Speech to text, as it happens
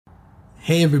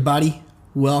Hey everybody,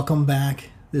 welcome back.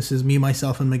 This is me,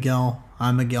 myself, and Miguel.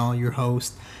 I'm Miguel, your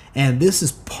host, and this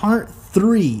is part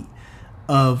three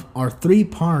of our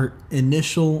three-part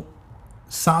initial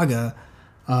saga.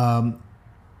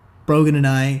 Brogan and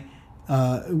I,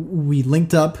 we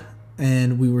linked up,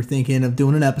 and we were thinking of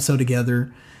doing an episode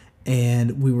together.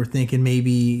 And we were thinking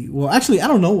maybe, well, actually, I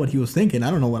don't know what he was thinking.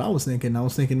 I don't know what I was thinking. I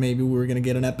was thinking maybe we were going to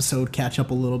get an episode, catch up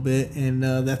a little bit, and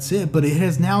that's it. But it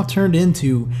has now turned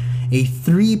into a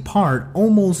three-part,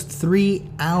 almost 3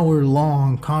 hour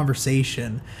long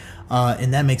conversation.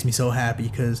 And that makes me so happy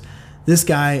because this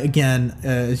guy, again,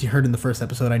 as you heard in the first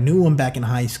episode, I knew him back in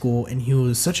high school, and he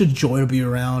was such a joy to be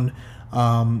around.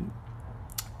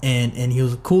 And he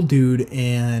was a cool dude,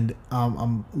 and I'm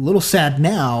a little sad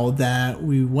now that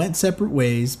we went separate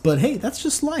ways, but hey, that's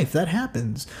just life. That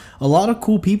happens. A lot of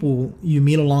cool people you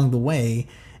meet along the way,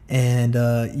 and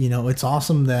it's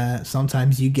awesome that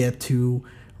sometimes you get to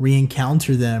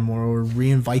re-encounter them or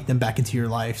re-invite them back into your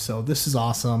life. So this is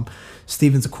awesome.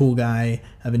 Steven's a cool guy.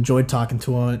 I've enjoyed talking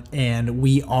to him, and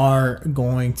we are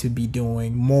going to be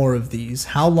doing more of these.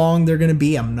 How long they're going to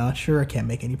be, I'm not sure. I can't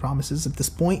make any promises at this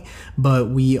point, but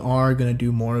we are going to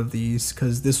do more of these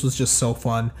because this was just so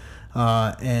fun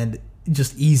and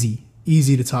just easy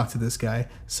to talk to this guy.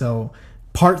 So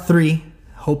part three,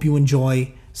 hope you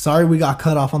enjoy. Sorry we got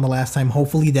cut off on the last time.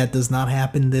 Hopefully that does not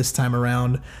happen this time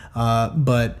around.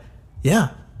 But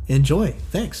yeah, enjoy.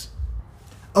 Thanks.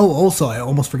 Oh, also, I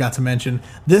almost forgot to mention,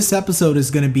 this episode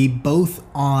is going to be both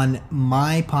on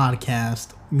my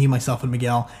podcast, me, myself, and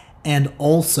Miguel, and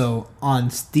also on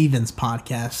Steven's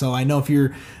podcast. So I know if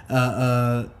you're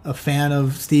a fan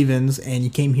of Steven's and you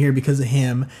came here because of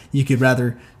him, you could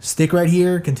rather stick right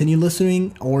here, continue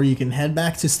listening, or you can head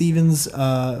back to Steven's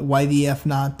Why the F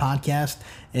Not podcast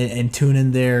and tune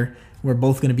in there. We're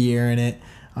both going to be airing it.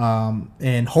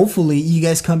 And hopefully you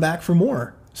guys come back for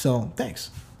more. So thanks.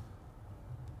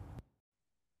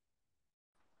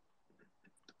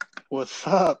 What's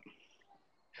up?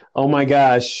 Oh my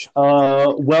gosh.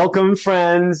 Welcome,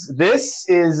 friends. This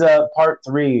is part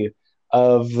three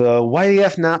of the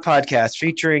YDF Not podcast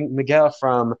featuring Miguel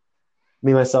from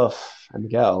Me, Myself, and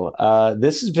Miguel.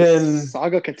 This has been,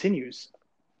 Saga continues.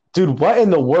 dude, what in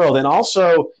the world? And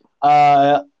also,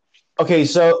 uh, okay,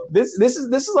 so this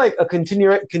is like a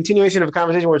continuation of a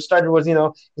conversation where it started was,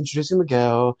 introducing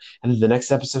Miguel, and the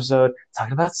next episode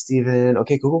talking about Steven.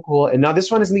 Okay, cool. And now this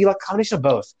one is gonna be like a combination of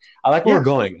both. I like where Yeah. we're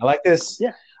going. I like this.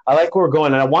 Yeah. I like where we're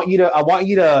going, and I want you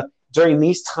to during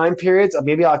these time periods,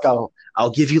 maybe like I'll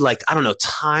give you like I don't know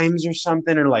times or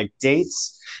something or like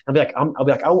dates. I'll be like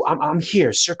oh I'm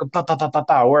here circa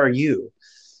where are you?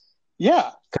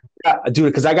 Yeah. Yeah, dude,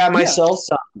 because Yeah. I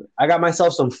got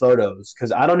myself some photos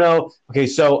because I don't know. Okay,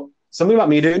 so something about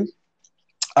me, dude,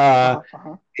 uh,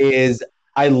 Uh-huh. is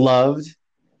I loved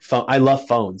phone. I love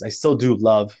phones. I still do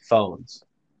love phones.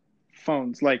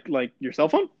 Phones. Like your cell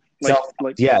phone? Like Cell phones,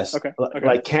 like yes, okay.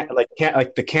 Okay.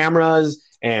 like the cameras,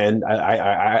 and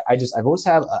I've always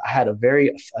have I had a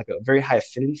very high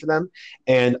affinity for them,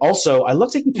 and also I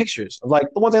love taking pictures of like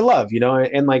the ones I love,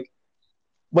 and like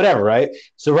whatever, right?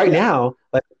 So right Yeah. now,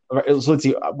 like, so let's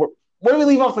see, where do we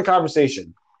leave off the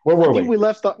conversation? Where I were think we?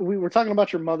 we were talking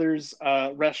about your mother's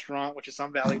restaurant, which is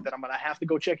Sun Valley, that I'm gonna have to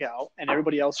go check out, and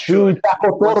everybody else Dude, should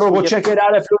Taco once Toro, we go get check it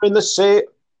out if you're in the state.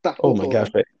 Taco Oh my gosh,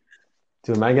 Toro. wait.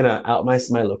 Dude, am I gonna out my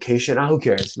location? Who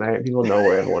cares? People know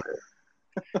where everyone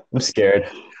is. I'm scared.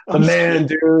 The I'm man,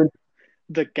 scared. dude.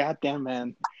 The goddamn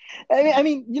man. I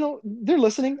mean, they're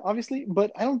listening, obviously,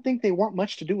 but I don't think they want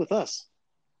much to do with us.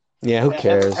 Yeah, who at, at,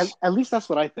 cares? at least that's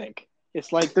what I think.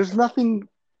 It's like there's nothing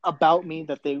about me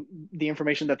that the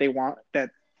information that they want that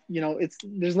it's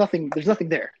there's nothing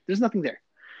there. There's nothing there.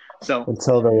 So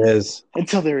Until there is.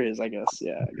 until there is, I guess.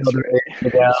 Yeah, I Until guess you're there right.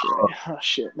 is. I Yeah. guess you're right. Oh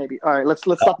shit, maybe. All right, let's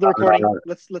stop the recording.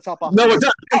 Let's hop off No, we're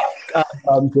this.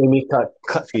 done. Jamie,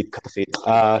 cut feed.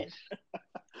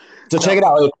 So check it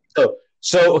No. out.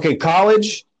 So okay,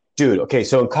 college, dude. Okay,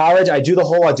 so in college, I do the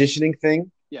whole auditioning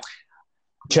thing. Yeah.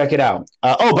 Check it out.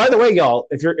 Oh, by the way, y'all,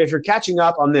 if you're catching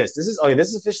up on this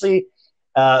is officially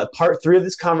part three of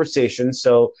this conversation.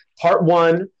 So part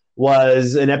one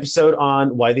was an episode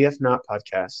on Why the F Not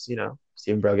podcast.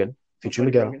 Stephen Brogan featuring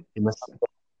Okay, Miguel. Brogan.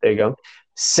 There you go.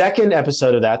 Second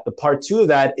episode of that, the part two of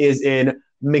that is in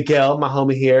Miguel, my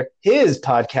homie here, his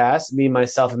podcast, me,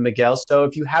 myself, and Miguel. So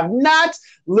if you have not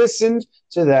listened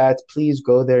to that, please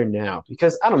go there now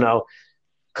because I don't know,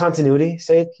 continuity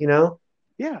sake. Yeah.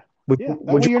 Would, Yeah. That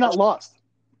would way you you're watch not lost.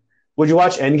 would you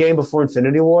watch Endgame before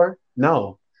Infinity War?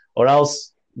 No. Or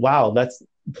else, wow, that's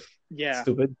Yeah.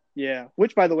 stupid. Yeah.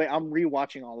 Which, by the way, I'm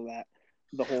rewatching all of that.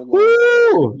 The whole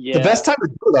Woo! The yeah. best time to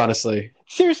do it, honestly.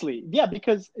 Seriously, yeah,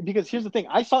 because here's the thing.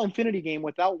 I saw Infinity Game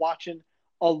without watching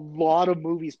a lot of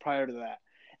movies prior to that,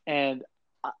 and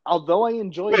although I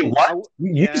enjoyed Wait, it, what?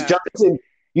 yeah,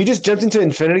 You just jumped into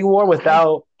Infinity War I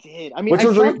without did. I mean, which I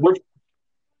was saw which,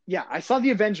 yeah, I saw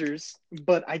the Avengers,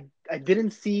 but I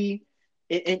didn't see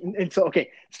it, and so okay,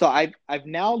 so I've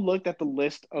now looked at the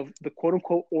list of the quote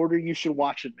unquote order you should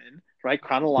watch them in, right, right.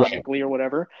 chronologically or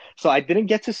whatever. So I didn't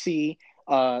get to see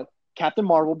Captain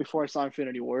Marvel before I saw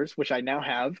Infinity Wars, which I now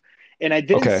have, and I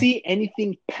didn't Okay. see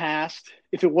anything past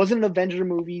if it wasn't Avenger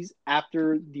movies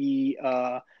after the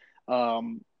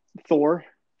um, Thor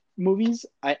movies.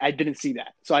 I didn't see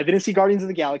that, so I didn't see Guardians of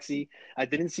the Galaxy. I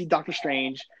didn't see Doctor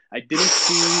Strange. I didn't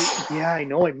see. Yeah, I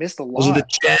know I missed a Those are the lot.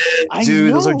 gems, I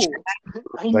dude. Those are know. gems.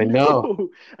 I I know. know.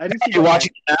 I didn't see You're Guardians.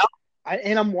 watching it now?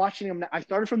 And I'm watching them. I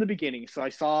started from the beginning, so I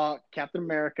saw Captain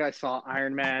America. I saw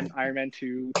Iron Man, Iron Man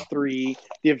 2, 3,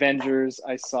 the Avengers.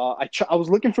 I saw. I was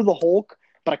looking for the Hulk,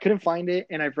 but I couldn't find it.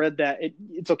 And I've read that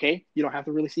it's okay. You don't have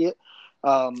to really see it.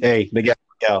 Hey, Miguel,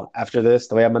 after this,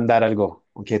 te voy a mandar algo.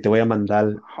 Okay, All te voy a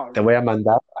right.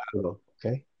 mandar algo.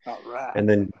 Okay? All right. And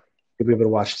then you'll be able to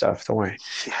watch stuff. Don't worry.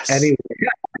 Yes. Anyway,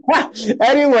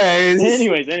 anyways.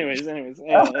 Anyways. So Do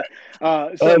you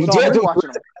I'm have to,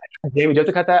 rewatching them. Jamie, do you have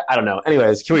to cut that? I don't know.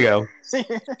 Anyways, here we go.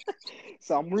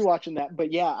 So I'm rewatching that.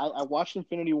 But yeah, I watched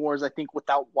Infinity Wars, I think,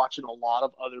 without watching a lot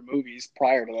of other movies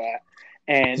prior to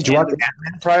that. Did you watch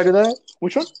Ant-Man prior to that?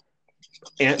 Which one?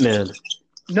 Ant-Man.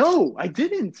 No, I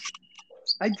didn't.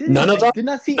 None of I them? did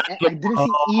not see. I didn't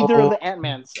see either of the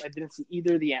Ant-Mans. I didn't see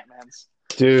either of the Ant-Mans.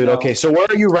 Dude, No, okay. So where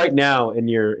are you right now in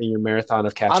your marathon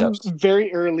of I'm catch-ups?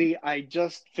 very early. I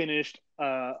just finished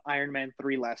Iron Man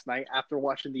 3 last night after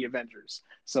watching the Avengers.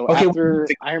 So Okay, after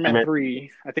Iron Man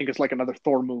 3, I think it's like another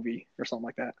Thor movie or something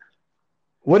like that.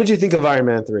 what did you think of Iron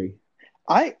Man 3?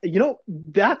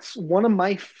 That's one of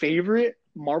my favorite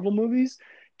Marvel movies.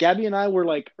 Gabby and I were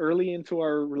like early into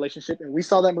our relationship, and we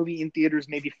saw that movie in theaters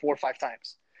maybe 4 or 5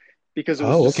 times because it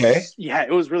was Oh, okay. just, yeah,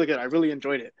 it was really good. I really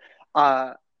enjoyed it.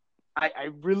 Uh, I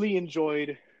really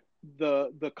enjoyed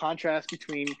the contrast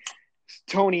between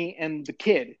Tony and the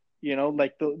kid.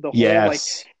 Like the whole like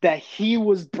Yes. that he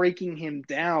was breaking him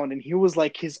down, and he was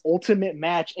like his ultimate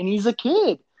match, and he's a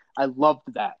kid. I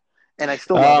loved that, and I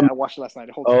still love it. Um, I watched it last night.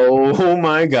 The whole time. oh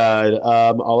my God.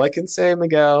 All I can say,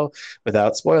 Miguel,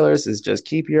 without spoilers, is just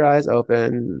keep your eyes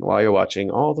open while you're watching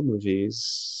all the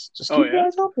movies. Just Oh keep your yeah.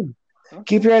 eyes open.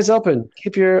 Keep Okay. your eyes open.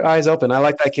 Keep your eyes open. I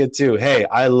like that kid too. Hey,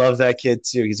 I love that kid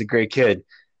too. He's a great kid.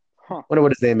 Huh. Wonder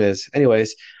what his name is.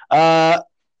 Anyways, uh,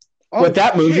 with Oh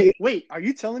that movie, shit! Wait, are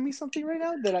you telling me something right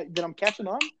now that I'm catching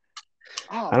on?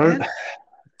 Oh I don't, man,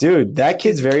 dude, that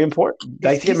kid's is very important. is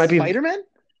That he kid might be. Spider Man?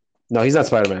 No, he's not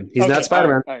Spider Man. He's not Okay, Spider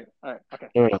Man. all right, okay.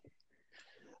 No, no,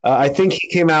 no. I think he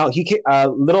came out.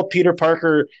 Little Peter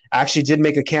Parker actually did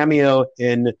make a cameo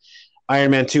in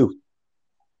Iron Man 2.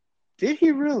 Did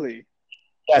he really?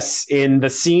 Yes, in the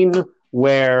scene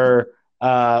where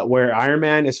Iron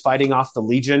Man is fighting off the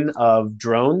Legion of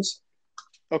drones.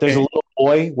 There's a Okay. little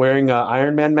boy wearing an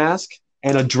Iron Man mask,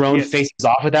 and a drone Yes. faces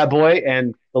off at that boy,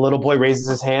 and the little boy raises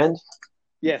his hand.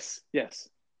 Yes.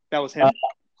 That was him.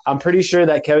 I'm pretty sure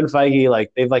that Kevin Feige,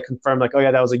 like they've like confirmed, like, oh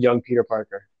yeah, that was a young Peter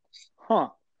Parker. Huh.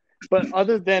 But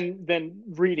other than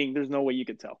reading, there's no way you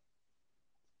could tell.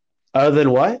 Other than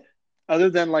what? Other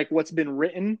than like what's been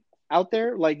written out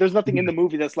there, like there's nothing in the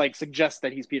movie that's like suggests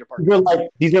that he's Peter Parker.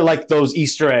 These are like those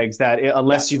Easter eggs that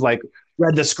unless you've like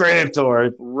read the script or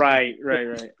Right.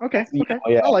 Okay.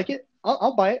 yeah, I like it.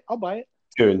 I'll buy it.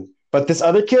 dude. But this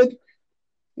other kid,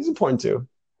 he's important too.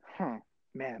 Huh.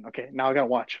 Man, okay. Now I gotta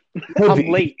watch. Could be.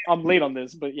 Late. I'm late on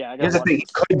this, but yeah, I Here's gotta the watch thing, it.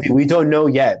 he could be. We don't know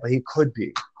yet, but he could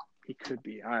be. He could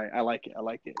be. All right, I like it.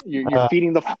 You're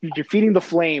feeding the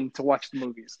flame to watch the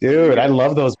movies. Dude, I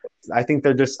love those. I think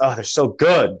they're just they're so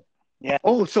good. Yeah.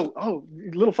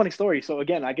 Little funny story. So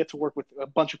again, I get to work with a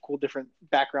bunch of cool different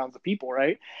backgrounds of people,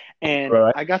 right? And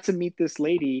Right. I got to meet this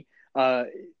lady,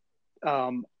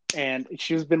 and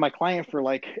she's been my client for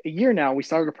like a year now. We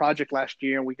started a project last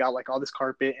year, and we got like all this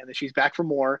carpet, and then she's back for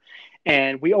more.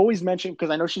 And we always mention, because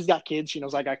I know she's got kids, she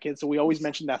knows I got kids, so we always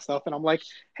mention that stuff. And I'm like,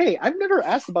 hey, I've never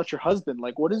asked about your husband.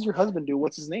 Like, what does your husband do?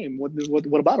 What's his name?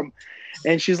 What about him?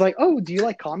 And she's like, oh, do you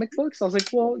like comic books? I was like,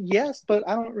 well, yes, but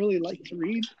I don't really like to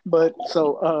read. But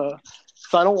so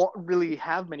I don't really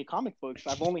have many comic books.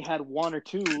 I've only had one or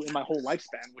two in my whole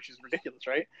lifespan, which is ridiculous,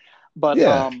 right? But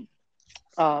Yeah.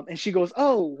 and she goes,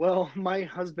 oh, well, my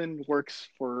husband works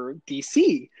for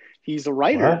DC. He's a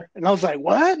writer. What? And I was like,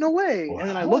 what? No way. And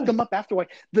then I looked What? him up after.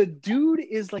 Like, the dude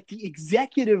is like the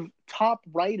executive top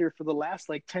writer for the last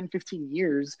like 10, 15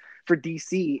 years for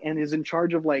DC and is in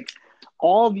charge of like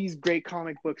all these great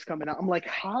comic books coming out. I'm like,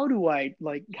 how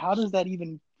does that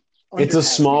even It's a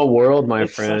small world, my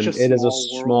It's friend. such a It is a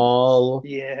small small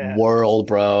Yeah. world,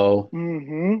 bro.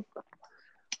 Mm-hmm.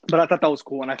 But I thought that was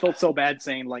cool, and I felt so bad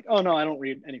saying like, "Oh no, I don't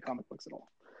read any comic books at all."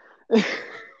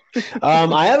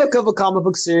 I have a couple comic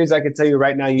book series I can tell you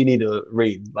right now you need to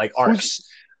read, like arcs.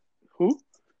 Who?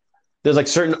 There's like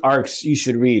certain arcs you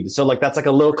should read. So like that's like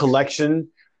a little collection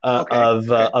Okay.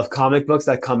 of comic books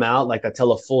that come out, like that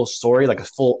tell a full story, like a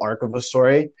full arc of a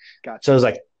story. Gotcha. So there's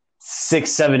like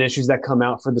 6-7 issues that come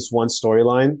out for this one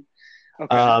storyline.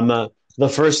 Okay. The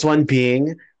first one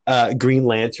being Green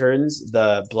Lanterns,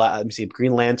 let me see,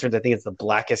 Green Lanterns. I think it's the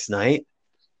Blackest Night.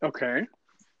 Okay.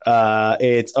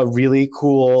 It's a really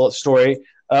cool story.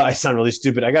 I sound really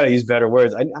stupid. I gotta use better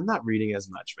words. I'm not reading as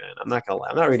much, man. I'm not gonna lie.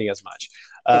 I'm not reading as much.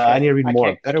 Okay. I need to read more.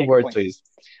 I Better can't words, complain. please.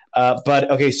 But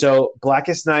okay, so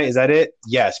Blackest Night, is that it?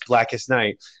 Yes, Blackest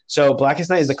Night. So Blackest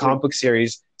Night is a comic book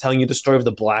series telling you the story of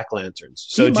the Black Lanterns.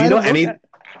 So do you know any?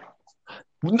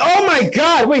 Oh my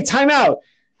God! Wait, time out.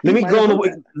 Let me go on the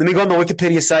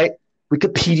Wikipedia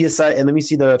site, and let me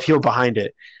see the people behind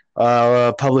it.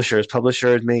 Publishers,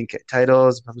 main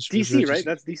titles. DC, right?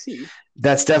 That's DC.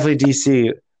 That's definitely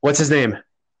DC. What's his name?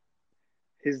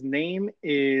 His name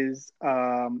is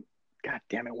God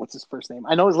damn it! What's his first name?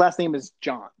 I know his last name is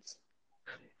Johns.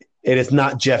 It is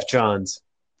not Jeff Johns.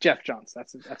 Jeff Johns.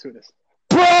 That's who it is.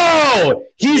 Bro,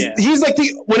 he's like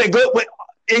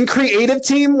in creative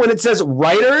team when it says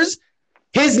writers.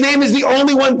 His name is the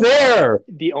only one there.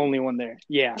 The only one there.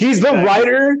 Yeah. He's the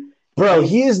writer. Bro,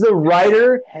 he is the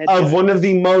writer of one of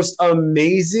the most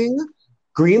amazing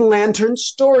Green Lantern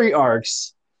story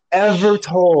arcs ever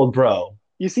told, bro.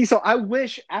 You see, so I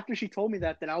wish after she told me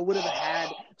that I would have had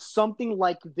something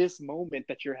like this moment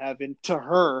that you're having to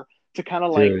her to kind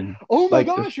of like, oh my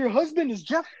gosh, your husband is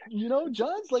Jeff,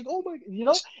 Johns, like, oh my,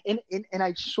 and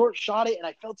I short shot it and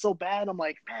I felt so bad. I'm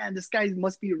like, man, this guy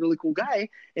must be a really cool guy.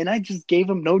 And I just gave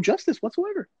him no justice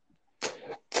whatsoever.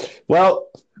 Well,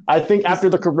 I think after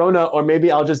the corona, or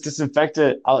maybe I'll just disinfect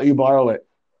it. I'll let you borrow it.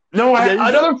 No,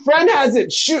 another friend has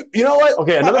it. Shoot, you know what?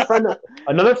 Okay, another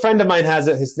friend of mine has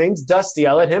it. His name's Dusty.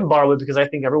 I'll let him borrow it because I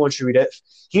think everyone should read it.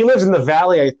 He lives in the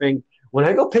Valley, I think. When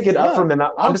I go pick it up from him,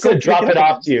 I'm just gonna drop it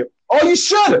off to you. Oh, you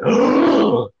should.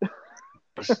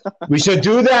 We should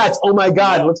do that. Oh my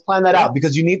God, let's plan that out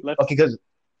because you need. Okay, because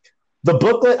the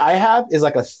booklet I have is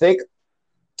like a thick.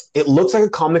 It looks like a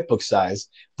comic book size,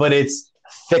 but it's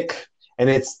thick and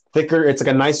it's thicker. It's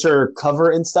like a nicer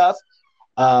cover and stuff.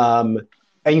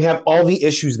 And you have all the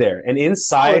issues there. And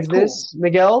inside this, cool.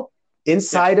 Miguel,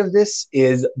 of this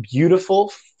is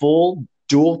beautiful, full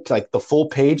dual, like the full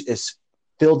page is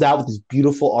filled out with this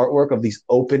beautiful artwork of these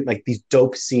open, like these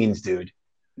dope scenes, dude.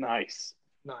 Nice.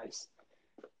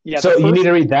 Yeah. So you need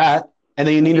to read that, and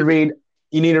then you need to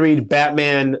read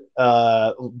Batman,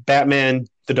 Batman: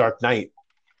 The Dark Knight.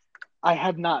 I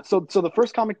have not. So the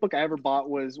first comic book I ever bought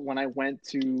was when I went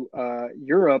to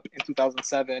Europe in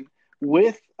 2007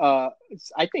 with I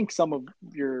think some of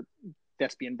your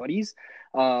thespian buddies.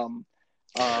 Oh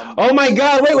my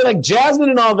God! Wait, with like Jasmine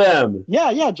and all them.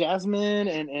 Yeah, Jasmine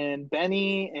and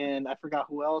Benny and I forgot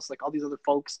who else. Like all these other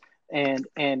folks. And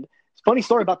it's a funny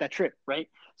story about that trip, right?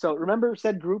 So remember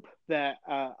said group that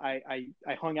I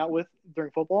hung out with during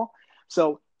football.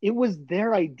 So it was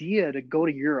their idea to go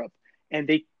to Europe. And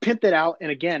they pimped it out.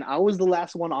 And again, I was the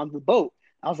last one on the boat.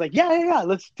 I was like, yeah,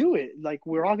 let's do it. Like,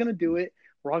 we're all going to do it.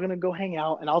 We're all going to go hang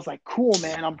out. And I was like, cool,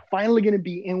 man. I'm finally going to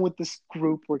be in with this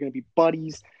group. We're going to be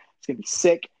buddies. It's going to be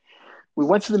sick. We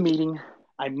went to the meeting.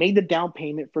 I made the down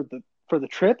payment for the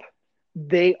trip.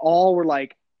 They all were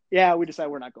like, yeah, we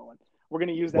decided we're not going. We're going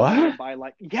to use that money to buy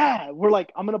we're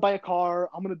like, I'm going to buy a car.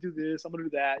 I'm going to do this. I'm going to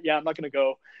do that. Yeah, I'm not going to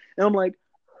go. And I'm like,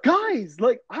 guys,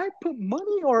 like I put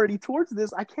money already towards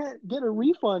this. I can't get a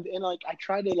refund. And like I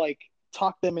tried to like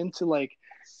talk them into like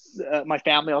my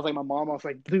family. I was like my mom. I was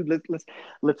like, dude, let's.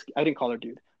 I didn't call her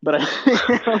dude, but I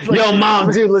was like, yo,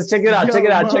 mom, dude, let's check it out. Check it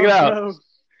out. No.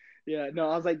 Yeah, no.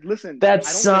 I was like, listen, that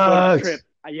sucks.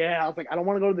 Yeah, I was like, I don't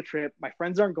want to go to the trip. My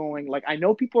friends aren't going. Like I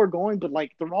know people are going, but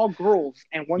like they're all girls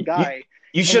and one guy.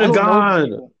 You should have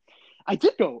gone. I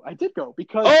did go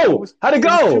because how'd it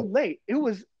go? It was too late. It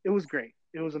was great.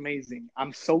 It was amazing.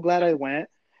 I'm so glad I went.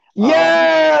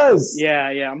 Yes. Yeah.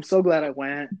 I'm so glad I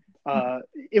went.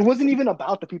 It wasn't even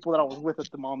about the people that I was with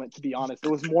at the moment, to be honest. It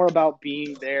was more about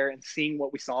being there and seeing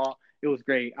what we saw. It was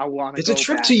great. I want to. It's a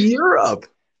trip to Europe.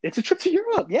 It's a trip to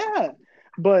Europe. Yeah.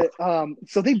 But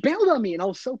so they bailed on me, and I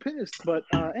was so pissed. But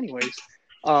anyways,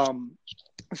 um,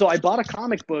 so I bought a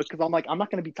comic book because I'm like, I'm not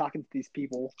going to be talking to these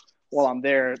people while I'm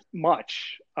there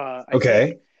much. I think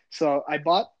Okay. so. I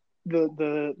bought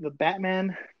the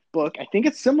Batman book. I think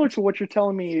it's similar to what you're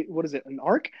telling me. What is it? An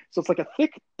arc? So it's like a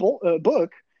thick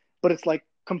book, but it's like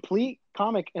complete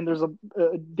comic, and there's a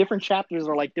different chapters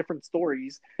are like different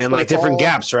stories, And but like it's different all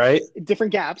gaps, right?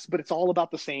 different gaps, but it's all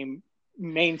about the same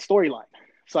main storyline.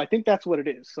 So I think that's what it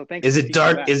is. So thanks Is for it teaching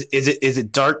me dark? that. Is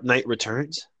it Dark Knight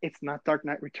Returns? It's not Dark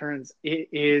Knight Returns. It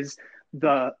is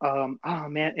the oh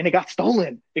man, and it got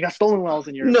stolen. It got stolen while I was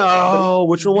in Europe. But No.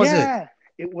 Which one was it? yeah,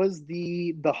 it was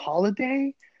the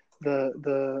holiday,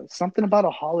 the something about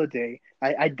a holiday.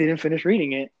 I didn't finish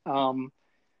reading it.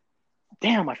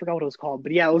 Damn, I forgot what it was called.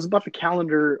 But yeah, it was about the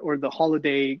calendar or the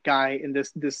holiday guy and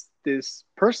this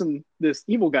person, this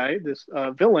evil guy, this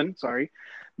villain, sorry,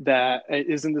 that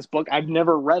is in this book. I've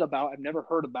never read about, I've never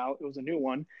heard about. It was a new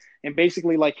one. And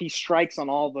basically like he strikes on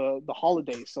all the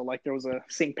holidays. So like there was a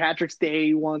St. Patrick's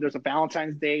Day one, there's a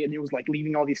Valentine's Day, and it was like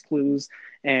leaving all these clues.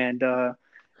 And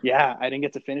yeah, I didn't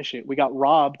get to finish it. We got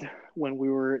robbed when we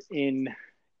were in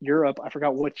Europe. I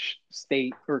forgot which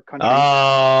state or country,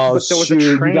 Oh but there was a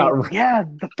shoot! You got train. Yeah,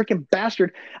 the freaking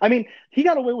bastard. I mean, he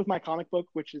got away with my comic book,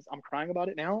 which is I'm crying about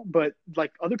it now. But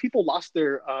like other people lost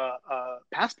their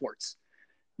passports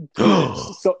to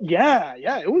this. So yeah,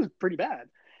 it was pretty bad.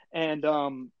 And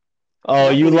Oh,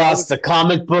 you luckily I lost was the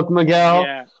comic book,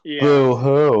 Miguel. yeah. Boo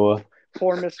hoo!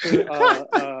 Poor Mister.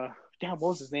 Damn, what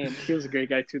was his name? He was a great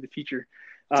guy too. The teacher,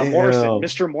 Morrison, Damn.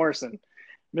 Mister Morrison.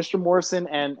 Mr. Morrison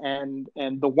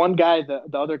and the one guy, the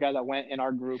other guy that went in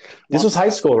our group This lost was his high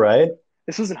school, passport. right?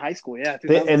 This was in high school, yeah, And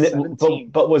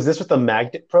 2017. but was this with the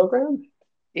magnet program?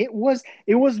 It was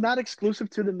not exclusive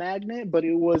to the magnet, but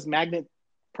it was magnet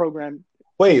program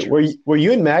Wait, teachers. were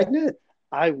you in magnet?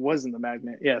 I was in the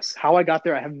magnet. Yes. How I got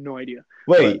there, I have no idea.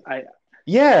 But Wait,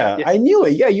 yeah, yeah, I knew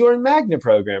it. Yeah, you were in magnet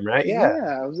program, right? Yeah.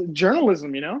 yeah, it was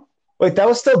journalism. Wait, that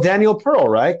was still Daniel Pearl,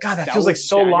 right? God, that That feels like was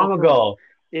so Daniel long Pearl. ago.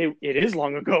 It is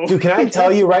long ago. Dude, can I tell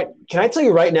you right? Can I tell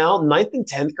you right now? Ninth and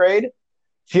 10th grade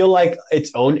feel like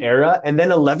its own era, and then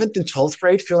 11th and 12th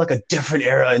grade feel like a different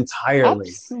era entirely.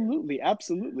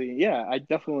 Absolutely. Yeah, I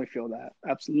definitely feel that.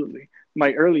 Absolutely.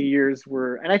 My early years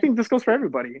were, and I think this goes for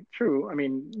everybody. True. I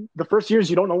mean, the first years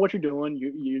you don't know what you're doing.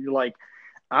 You're like,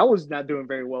 I was not doing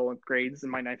very well with grades in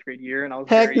my ninth grade year, and I was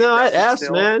Heck very no, I aggressive F's,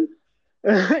 still. man.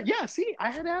 Yeah, see, I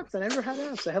had Fs. I never had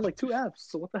Fs. I had like two Fs.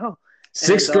 So what the hell? And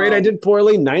Sixth grade, I did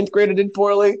poorly. Ninth grade, I did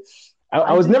poorly.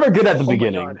 I was never good at the oh my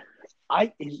beginning.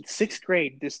 God. In sixth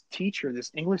grade, this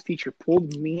English teacher,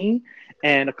 pulled me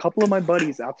and a couple of my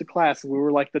buddies out to class. We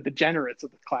were like the degenerates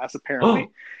of the class, apparently.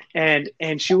 and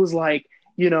she was like,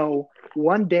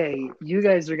 one day you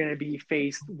guys are gonna be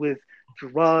faced with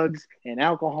drugs and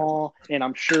alcohol, and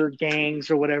I'm sure gangs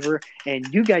or whatever, and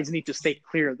you guys need to stay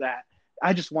clear of that.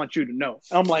 I just want you to know.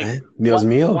 And I'm like, Dios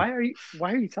mío. why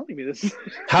are you telling me this?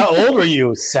 How old were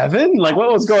you? 7? Like,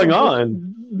 what was going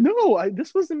on? No,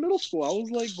 this was in middle school. I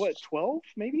was like, what, 12,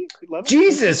 maybe 11?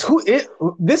 Jesus,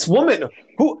 this woman?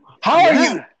 How are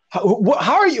you?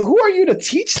 How are you? Who are you to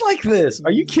teach like this?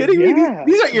 Are you kidding me?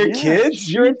 These aren't your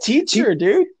kids. You're a teacher,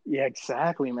 dude. Yeah,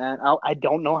 exactly, man. I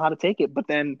don't know how to take it, but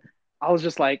then I was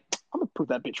just like, I'm gonna prove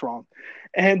that bitch wrong.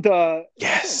 And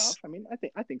yes, I mean,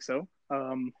 I think so.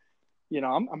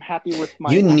 I'm happy with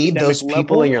my. You need those level.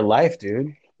 people in your life,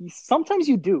 dude. Sometimes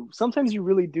you do. Sometimes you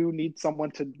really do need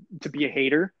someone to be a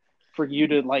hater for you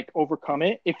to like overcome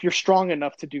it if you're strong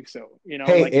enough to do so.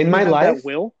 Hey, like, in my life, that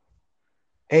will.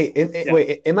 Hey,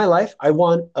 in my life, I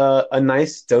want a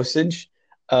nice dosage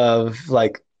of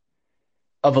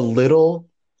a little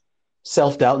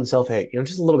self-doubt and self-hate.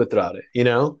 Just a little bit throughout it.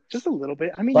 Just a little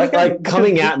bit. I mean, like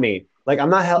coming at me. Like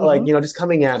I'm not just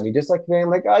coming at me, just like being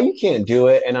like, oh, you can't do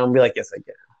it, and I'll be like, yes, I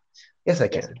can. Yes, I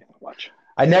can. Watch.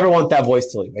 I never want that voice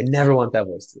to leave. I never want that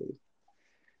voice to leave.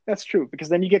 That's true, because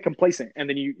then you get complacent, and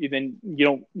then you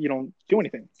don't do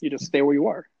anything. You just stay where you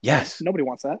are. Yes. Nobody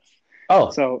wants that.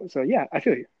 Oh. So yeah, I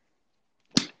feel you.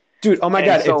 Dude, oh my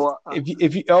God. So,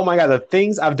 if you oh my God, the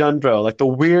things I've done, bro, like the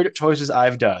weird choices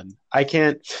I've done. I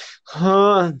can't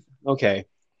okay.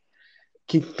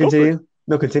 Continue.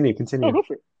 No, continue. Oh, go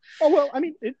for it. Oh, well, I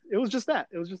mean, it was just that.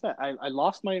 It was just that. I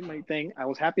lost my thing. I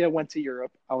was happy I went to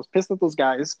Europe. I was pissed at those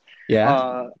guys.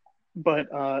 Yeah. But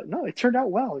no, it turned out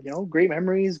well. Great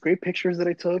memories, great pictures that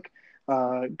I took.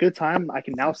 Good time. I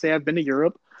can now say I've been to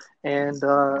Europe. And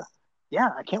yeah,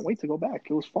 I can't wait to go back.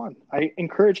 It was fun. I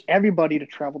encourage everybody to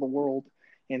travel the world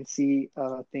and see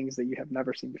things that you have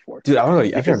never seen before. Dude,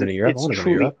 I've never been to Europe. I want to go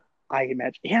to Europe. I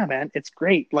imagine, yeah, man, it's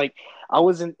great. Like I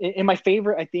was in my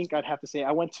favorite. I think I'd have to say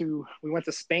we went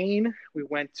to Spain, we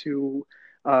went to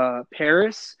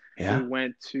Paris, we Yeah.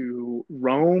 went to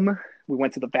Rome, we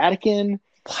went to the Vatican,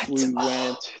 What? we Oh,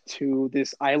 went to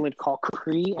this island called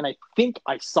Capri, and I think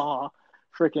I saw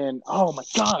freaking, oh my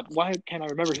god, why can't I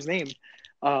remember his name?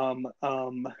 Um,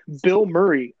 um, Bill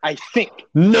Murray, I think.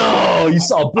 no, you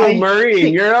saw Bill I Murray in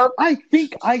think Europe? I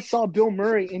think I saw Bill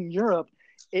Murray in Europe,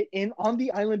 in on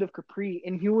the island of Capri,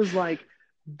 and he was like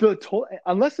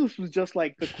unless this was just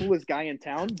like the coolest guy in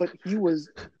town, but he was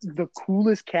the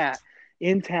coolest cat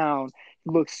in town.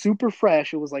 He looked super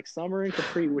fresh. It was like summer in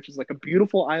Capri, which is like a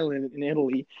beautiful island in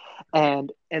Italy,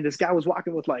 and this guy was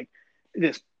walking with like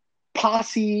this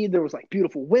posse. There was like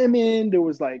beautiful women. There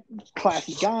was like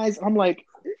classy guys. I'm like,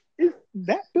 is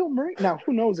that Bill Murray? Now,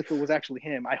 who knows if it was actually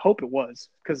him? I hope it was,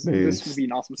 because Man, this would be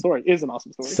an awesome story. It is an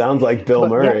awesome story. sounds like Bill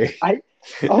But yeah, Murray.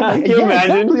 oh my, Can you yeah,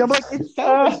 imagine? exactly. I'm like, it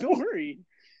sounds like Bill Murray.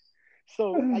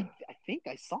 So I think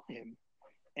I saw him,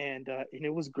 and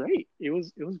it was great. It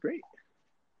was great.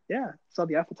 Yeah, saw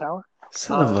the Eiffel Tower.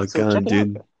 Son of a So gun, check it out.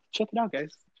 dude. Check it out,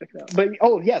 guys. Check it out. But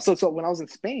oh yeah, so when I was in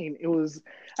Spain, it was,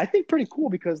 I think, pretty cool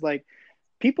because like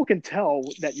people can tell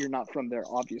that you're not from there,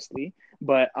 obviously.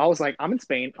 But I was like, I'm in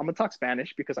Spain. I'm gonna talk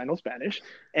Spanish because I know Spanish.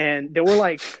 And they were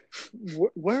like,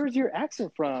 "Where's your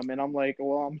accent from?" And I'm like,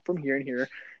 "Well, I'm from here and here."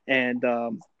 And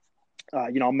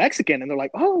I'm Mexican. And they're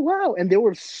like, "Oh wow!" And they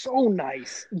were so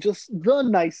nice, just the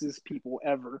nicest people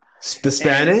ever. The And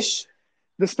Spanish?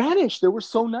 the Spanish, they were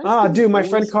so nice Oh, to me. dude, my It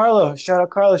friend was, Carlo. Shout out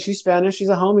Carlo. She's Spanish. She's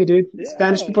a homie, dude.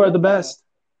 Spanish yeah, people are the yeah. best.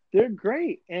 They're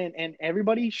great, and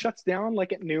everybody shuts down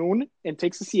like at noon and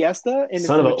takes a siesta, and it's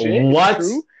Son of a legit. It's what?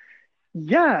 true.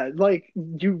 Yeah, like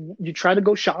you try to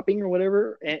go shopping or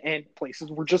whatever, and places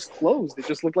were just closed. It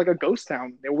just looked like a ghost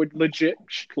town. They would legit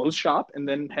close shop and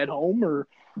then head home,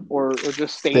 or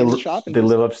just stay They in the shop and they just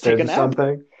live take upstairs a or nap.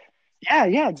 something. Yeah,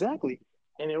 yeah, exactly.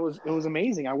 And it was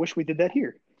amazing. I wish we did that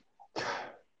here.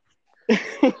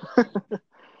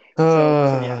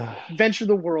 So yeah, I venture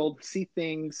the world, see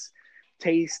things,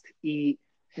 taste, eat,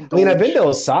 mean, I've been to indulge.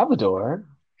 El Salvador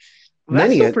Well,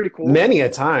 that's still a pretty cool. many a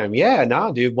time. Yeah,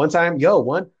 nah, dude. One time,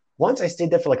 once I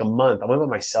stayed there for like a month. I went by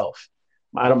myself.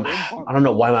 A I month don't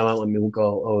know why my mom let me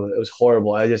go. Oh, it was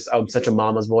horrible. I'm such a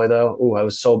mama's boy though. Ooh, it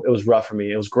was rough for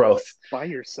me. It was growth. by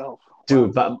yourself.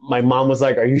 Dude, Wow. but my mom was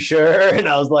like, "Are you sure?" And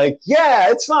I was like, "Yeah,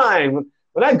 it's fine.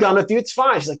 When I've gone with you, it's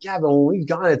fine." She's like, "Yeah, but when we've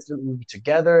gone, we'll be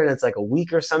together, and it's like a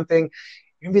week or something.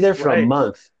 You're gonna be there for a Right.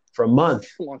 month, for a month."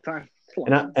 It's a long time. It's a long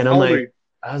And time. I'm How old are like, you?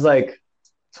 I was like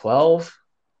 12.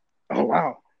 Oh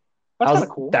wow. I That's kind was of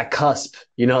cool. that cusp,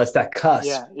 it's that cusp.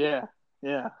 Yeah, yeah,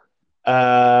 yeah.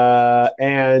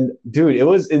 And dude, it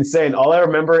was insane. All I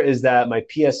remember is that my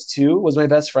PS2 was my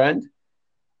best friend.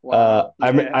 Wow. Yeah.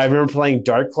 I remember playing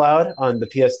Dark Cloud on the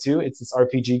PS2. It's this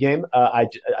RPG game. I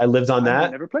lived on I've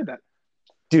that. never played that.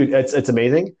 Dude, it's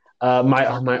amazing. Dark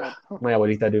Cloud. Huh. My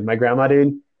abuelita, dude, my grandma,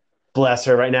 dude, bless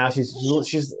her. Right now, she's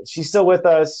still with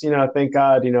us, thank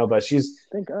God, but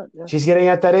Thank God. Yeah. she's getting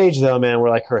at that age though, man, where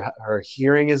like her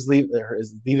hearing is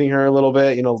leaving her a little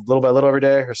bit, little by little every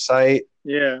day. Her sight,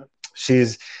 Yeah.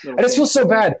 she's, Little I just feel things. so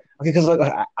bad. Okay, because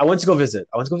like I went to go visit.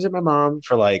 I went to go visit my mom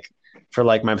for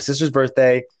like my sister's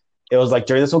birthday. It was like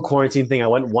during this whole quarantine thing. I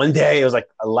went one day. It was like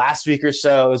last week or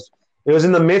so. It was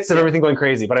in the midst of Yeah. everything going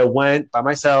crazy, but I went by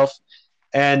myself.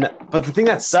 But the thing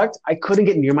that sucked, I couldn't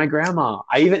get near my grandma.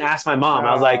 I even asked my mom.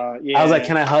 Yeah.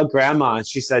 "Can I hug grandma?" And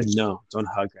she said, "No, don't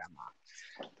hug grandma."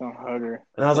 Don't hug her.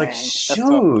 And I was like, Dang, that's tough.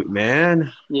 "Shoot,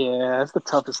 man." Yeah, that's the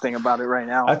toughest thing about it right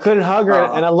now. I couldn't hug her,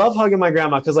 Uh, and I love hugging my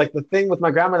grandma because, like, the thing with my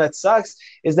grandma that sucks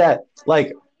is that,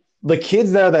 like, the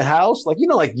kids that are at the house, like,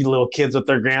 like you little kids with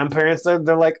their grandparents, they're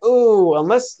like, "Ooh,"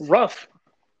 unless rough.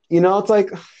 it's like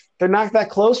they're not that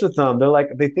close with them. They're like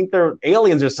they think they're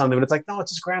aliens or something, but it's like, no,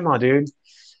 it's just grandma, dude.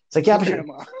 It's like, yeah,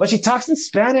 Grandma. but she talks in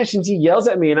Spanish and she yells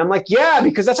at me, and I'm like, yeah,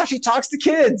 because that's how she talks to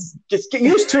kids. Just get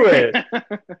used to it.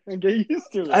 Get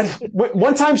used to it.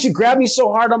 One time she grabbed me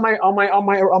so hard on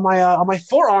my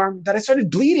forearm that I started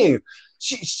bleeding.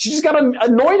 She just got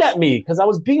annoyed at me because I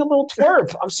was being a little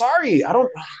twerp. I'm sorry. I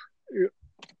don't.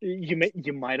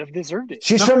 You might have deserved it.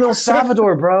 She's from El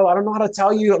Salvador, bro. I don't know how to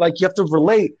tell you. Like, you have to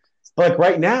relate. But like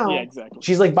right now, Yeah, exactly.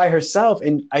 she's like by herself,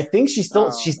 and I think she still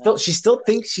man. she still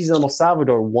thinks she's in El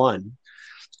Salvador. One,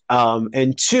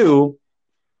 and two,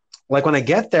 like when I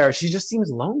get there, she just seems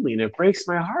lonely, and it breaks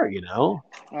my heart, Oh,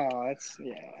 that's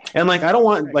yeah. And like I don't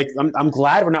want like I'm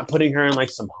glad we're not putting her in like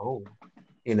some home,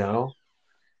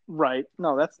 Right.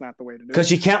 No, that's not the way to do it. because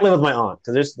she can't live with my aunt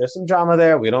because there's some drama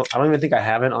there. I don't even think I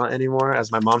have an aunt anymore,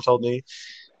 as my mom told me.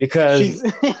 because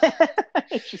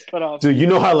she's cut off. dude, you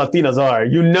know how Latinas are.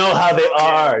 You know how they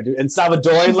are, dude. And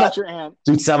Salvadorian, She's not your aunt.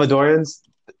 dude. Salvadorians,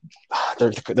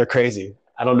 they're crazy.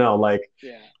 I don't know. Like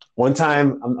one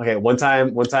time, my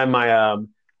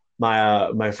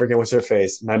freaking what's her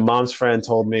face? My mom's friend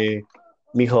told me,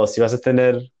 mijo, si vas a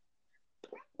tener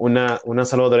una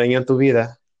salvadoreña en tu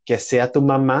vida, que sea tu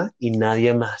mamá y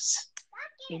nadie más.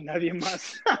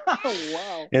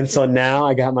 Wow. And so now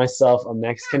I got myself a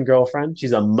Mexican girlfriend.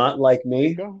 She's a mutt like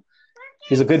me.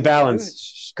 She's a good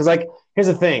balance. Because like, here's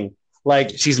the thing.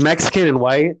 Like, she's Mexican and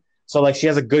white. So like, she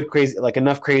has a good crazy, like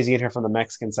enough crazy in her from the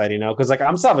Mexican side, you know? Because like,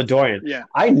 I'm Salvadorian. Yeah.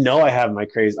 I know I have my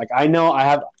crazy. Like,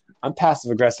 I'm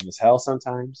passive aggressive as hell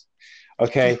sometimes.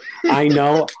 Okay. I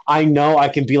know I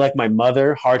can be like my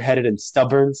mother, hard-headed and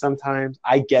stubborn sometimes.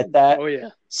 I get that. Oh yeah.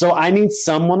 So I need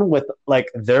someone with like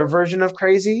their version of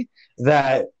crazy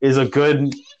that is a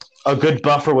good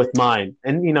buffer with mine,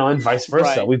 and you know, and vice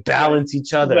versa. Right. We balance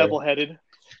each other. Level-headed.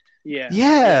 Yeah.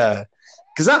 Yeah.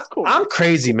 Because I'm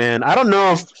crazy, man. I don't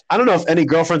know if any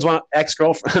girlfriends want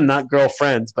not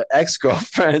girlfriends, but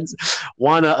ex-girlfriends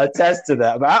want to attest to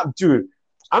that. But dude,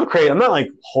 I'm crazy. I'm not like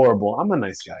horrible. I'm a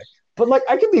nice guy. But like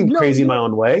I can be crazy in my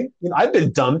own way. You know, I've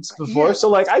been dumped before, so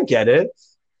like I get it.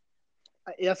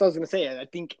 That's what I was gonna say. I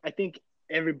think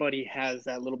everybody has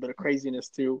that little bit of craziness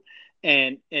too,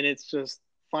 and it's just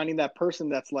finding that person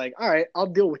that's like, all right, I'll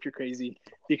deal with your crazy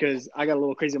because I got a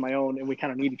little crazy of my own, and we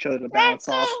kind of need each other to balance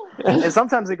off. And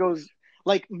sometimes it goes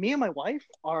like me and my wife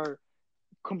are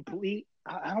complete.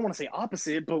 I don't want to say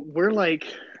opposite, but we're like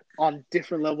on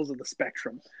different levels of the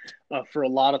spectrum for a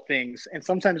lot of things. And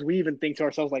sometimes we even think to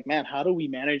ourselves like, man, how do we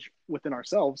manage within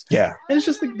ourselves? Yeah. And it's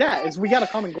just like that is we got a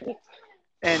common goal.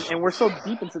 And we're so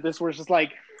deep into this where it's just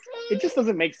like, it just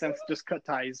doesn't make sense to just cut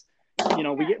ties. You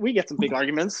know, we get some big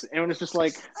arguments and it's just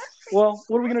like, well,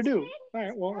 what are we going to do? All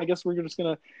right, well, I guess we're just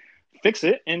going to fix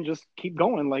it and just keep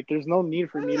going. Like, there's no need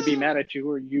for me to be mad at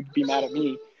you or you to be mad at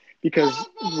me because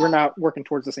we're not working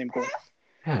towards the same goal.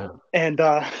 Yeah. And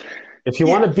if you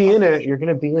want to be in it, you're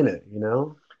going to be in it, you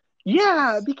know?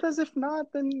 Yeah, because if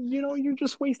not, then, you know, you're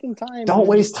just wasting time. Don't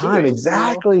waste time.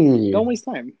 Exactly. You know? Don't waste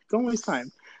time. Don't waste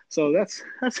time. So that's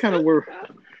kind of where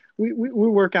we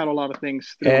work out a lot of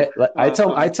things. Through, I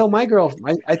tell my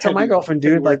girlfriend,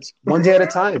 dude, like one day at a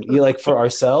time. You like for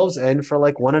ourselves and for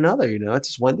like one another, you know, it's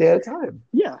just one day at a time.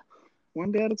 Yeah,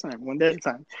 one day at a time. One day at a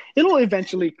time. It'll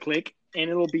eventually click, and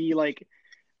it'll be like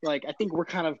I think we're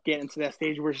kind of getting to that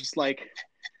stage where it's just like,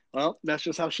 well, that's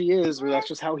just how she is, or that's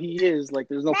just how he is. Like,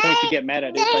 there's no point to get mad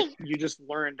at it. Like, you just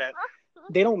learn that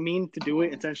they don't mean to do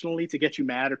it intentionally to get you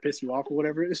mad or piss you off or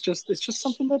whatever. It's just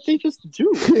something that they just do.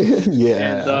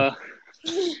 Yeah.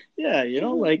 And yeah, you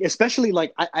know, like especially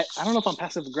like I don't know if I'm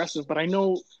passive aggressive, but I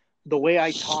know the way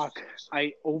I talk,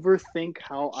 I overthink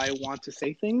how I want to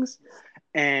say things,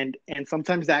 and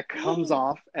sometimes that comes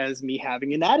off as me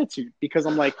having an attitude because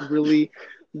I'm like really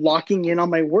locking in on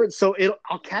my words. So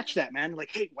I'll catch that, man. Like,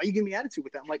 hey, why you giving me attitude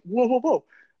with that? I'm like, whoa.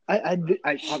 I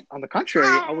on the contrary,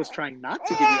 I was trying not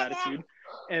to give you attitude,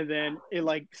 and then it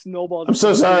like snowballed. I'm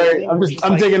so sorry.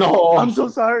 I'm digging a hole. I'm so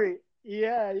sorry.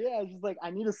 Yeah. It's just like I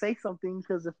need to say something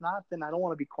because if not, then I don't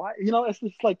want to be quiet. You know, it's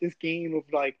just like this game of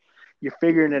like you're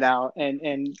figuring it out,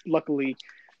 and luckily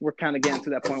we're kind of getting to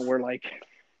that point where like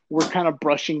we're kind of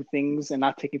brushing things and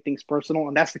not taking things personal,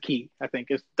 and that's the key. I think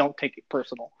is don't take it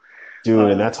personal,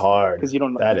 dude. And that's hard because you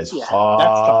don't know. That is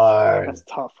hard. That's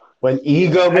tough. When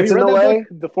ego gets in the way.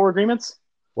 The Four Agreements?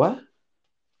 What?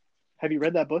 Have you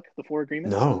read that book, The Four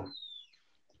Agreements? No?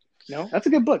 That's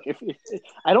a good book. If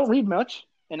I don't read much,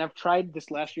 and I've tried this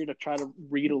last year to try to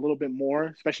read a little bit more,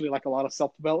 especially like a lot of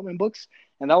self-development books.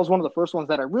 And that was one of the first ones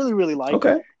that I really, really liked.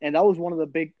 Okay. And that was one of the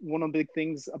big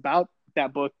things about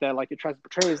that book that like it tries to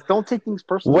portray is don't take things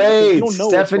personally. Wait,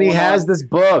 Stephanie has this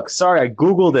book. Sorry, I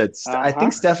Googled it. I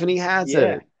think Stephanie has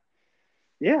it.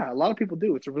 Yeah, a lot of people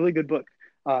do. It's a really good book.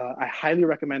 I highly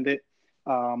recommend it.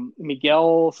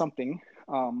 Miguel something.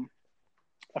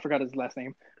 I forgot his last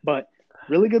name, but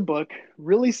really good book.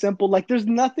 Really simple. Like there's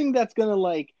nothing that's going to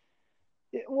like,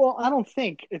 well, I don't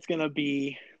think it's going to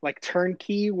be like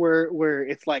turnkey where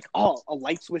it's like, oh, a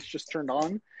light switch just turned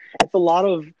on. It's a lot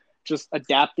of just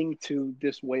adapting to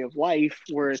this way of life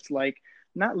where it's like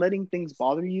not letting things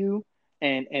bother you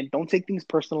and don't take things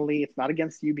personally. It's not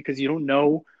against you because you don't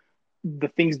know the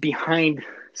things behind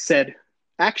said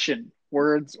action,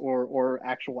 words or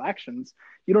actual actions.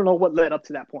 You don't know what led up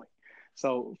to that point.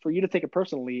 So for you to take it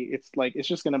personally, it's like it's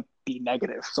just gonna be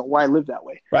negative. So why live that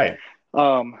way? Right.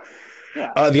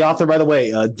 Yeah. The author, by the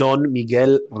way, Don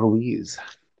Miguel Ruiz.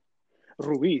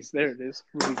 There it is.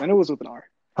 Ruiz. I know it was with an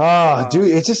R.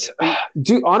 Dude, it's just,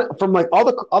 dude, from like all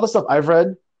the stuff I've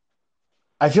read,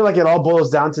 I feel like it all boils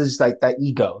down to just like that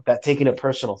ego, that taking it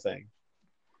personal thing.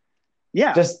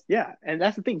 Yeah, Just yeah, and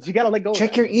that's the thing. You gotta let go.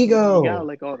 check of that. your ego. You gotta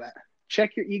let go of that.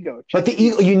 Check your ego. But Check the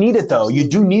your ego, you need it though. Absolutely. You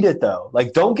do need it though.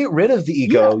 Like, don't get rid of the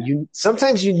ego. Yeah.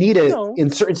 Sometimes you need it No, in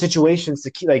certain situations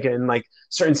to keep, like in like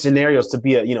certain scenarios, to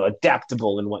be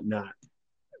adaptable and whatnot.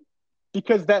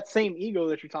 because that same ego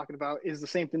that you're talking about is the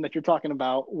same thing that you're talking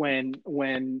about when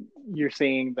you're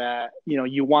saying that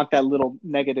you want that little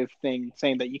negative thing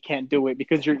saying that you can't do it,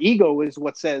 because your ego is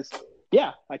what says,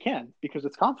 yeah, I can, because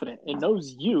it's confident, it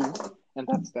knows you, and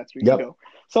that's your Yep. ego.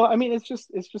 So I mean, it's just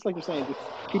like you're saying, just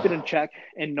keep it in check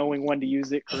and knowing when to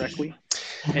use it correctly,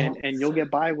 and you'll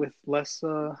get by with less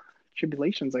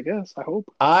tribulations, I guess. I hope.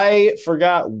 I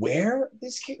forgot what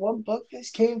book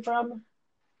this came from,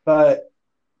 but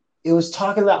it was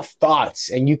talking about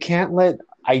thoughts, and you can't let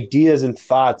ideas and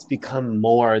thoughts become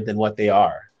more than what they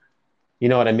are. You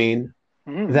know what I mean?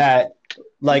 That,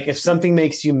 like, if something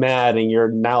makes you mad and you're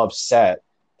now upset,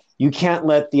 you can't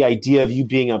let the idea of you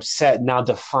being upset now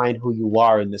define who you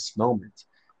are in this moment,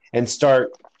 and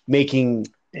start making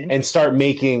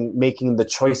the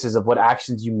choices of what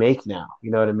actions you make now. You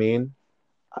know what I mean?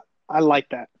 I like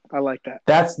that.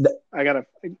 I gotta.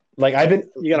 Like,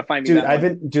 You gotta find me.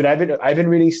 Dude, I've been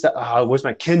reading stuff. Where's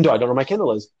my Kindle? I don't know where my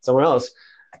Kindle is. Somewhere else.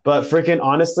 But freaking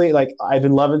honestly, like, I've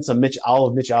been loving some Mitch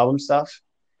Albom stuff.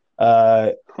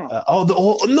 It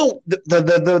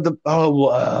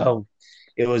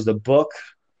was the book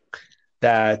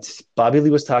that Bobby Lee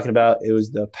was talking about. It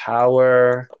was the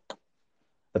power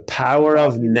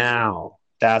of now.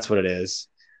 That's what it is.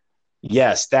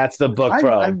 Yes, that's the book,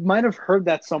 bro. I might have heard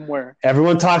that somewhere.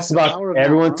 Everyone talks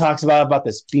about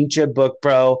this pinche book,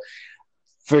 bro.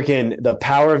 Freaking The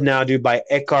Power of Now, dude, by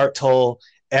Eckhart Tolle.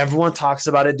 Everyone talks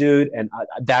about it, dude, and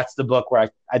that's the book where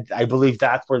I believe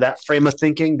that's where that frame of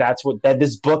thinking. That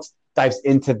this book dives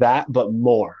into that, but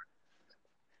more.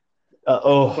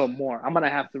 But more. I'm gonna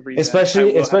have to read.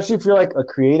 Especially if you're like a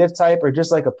creative type, or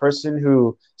just like a person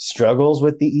who struggles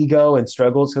with the ego and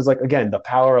struggles because, like, again, the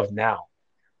power of now.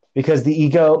 Because the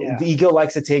ego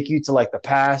likes to take you to, like, the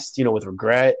past, with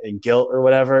regret and guilt or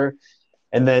whatever,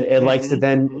 and then it likes to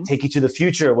then take you to the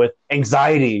future with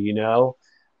anxiety, and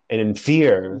in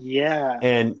fear. Yeah,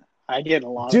 and I get a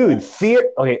lot. Dude, of that.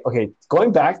 fear. Okay.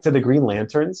 Going back to the Green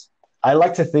Lanterns, I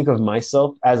like to think of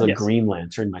myself as a Green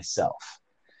Lantern myself,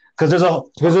 because there's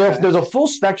a full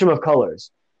spectrum of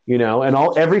colors, and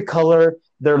every color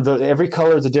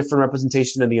is a different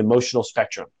representation of the emotional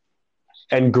spectrum.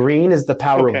 And green is the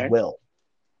power of will.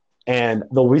 And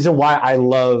the reason why I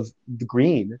love the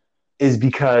green is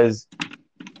because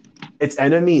its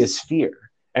enemy is fear.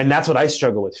 And that's what I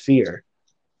struggle with, fear.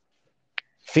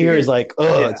 Fear is like,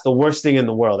 it's the worst thing in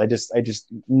the world. I just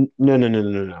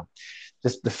no.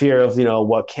 Just the fear of,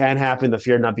 what can happen, the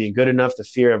fear of not being good enough, the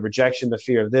fear of rejection, the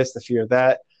fear of this, the fear of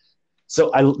that.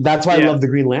 So that's why I love the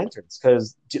Green Lanterns.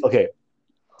 Because,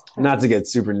 not to get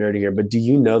super nerdy here, but do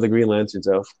you know the Green Lanterns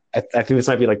Oath? I think this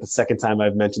might be like the second time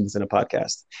I've mentioned this in a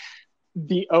podcast.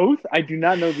 The Oath? I do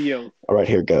not know the Oath. All right,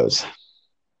 here it goes.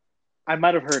 I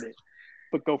might have heard it,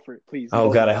 but go for it, please.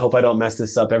 Oh, God, I hope I don't mess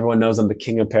this up. Everyone knows I'm the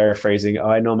king of paraphrasing. Oh,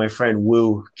 I know my friend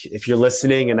Wu. If you're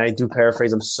listening and I do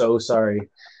paraphrase, I'm so sorry.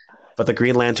 But the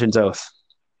Green Lanterns Oath.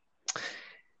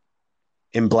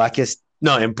 In brightest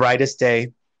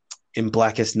day, in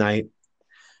blackest night,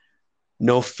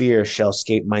 no fear shall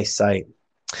escape my sight.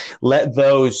 Let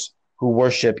those who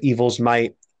worship evil's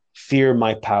might fear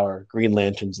my power, Green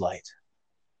Lantern's light.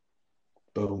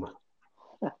 Boom.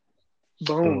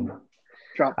 Boom.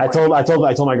 I told my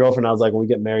girlfriend, I was like, when we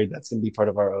get married, that's gonna be part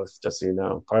of our oath, just so you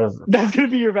know. That's gonna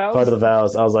be your vows? Part of the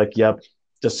vows. I was like, yep,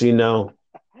 just so you know.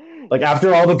 Like,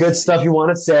 after all the good stuff you want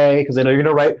to say, because I know you're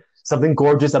gonna write something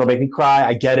gorgeous that'll make me cry.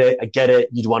 I get it.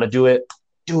 You want to do it,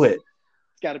 do it.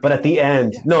 But at the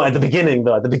end, at the beginning,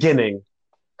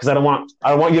 because I don't want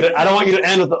you to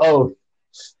end with the oath.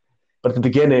 But at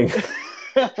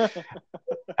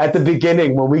the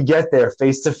beginning, when we get there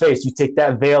face to face, you take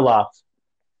that veil off.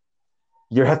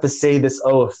 You have to say this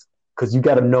oath, because you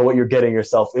got to know what you're getting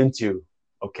yourself into.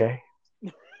 Okay.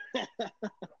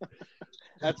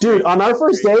 Dude, on our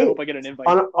first date, I hope I get an invite.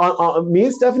 On me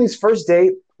and Stephanie's first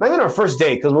date, not even our first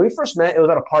date, because when we first met, it was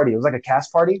at a party. It was like a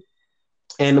cast party.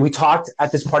 And we talked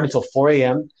at this party till 4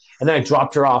 a.m. And then I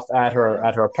dropped her off at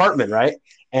her apartment, right?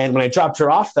 And when I dropped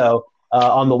her off, though,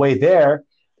 on the way there,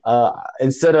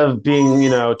 instead of being,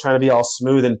 trying to be all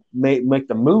smooth and make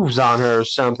the moves on her or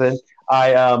something,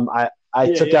 I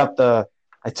took out the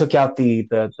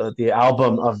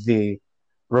album of the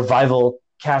revival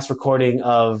cast recording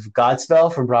of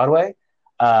Godspell from Broadway.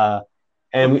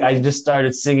 And I just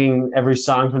started singing every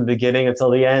song from the beginning until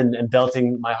the end and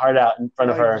belting my heart out in front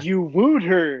of her. You wooed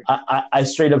her. I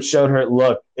straight up showed her,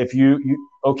 look, if you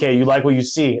okay, you like what you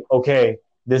see. Okay,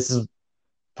 this is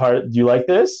part. You like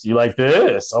this? You like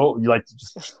this? Oh, you like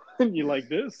just. You like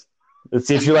this? Let's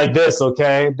see if you like this.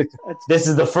 Okay, this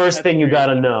is the first thing you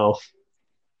gotta know.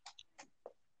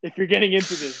 If you're getting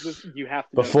into this, you have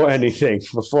to before anything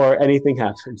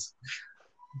happens.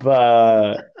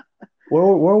 But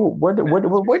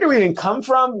where do we even come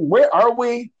from? Where are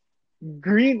we?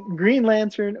 Green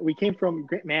Lantern. We came from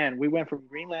we went from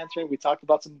Green Lantern. We talked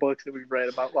about some books that we've read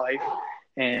about life,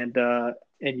 and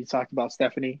you talked about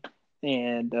Stephanie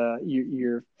and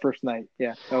your first night.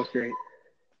 Yeah, that was great.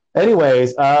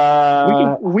 Anyways,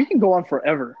 we can go on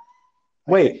forever.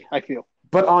 Wait, I feel.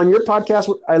 But on your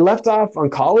podcast, I left off on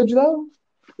college though.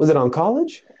 Was it on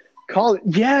college? College,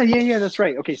 yeah. That's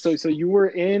right. Okay, so you were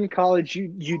in college.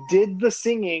 You did the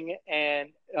singing and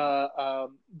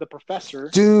the professor.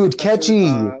 Dude, Catchy.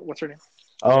 What's her name?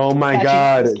 Oh my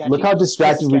God! Look how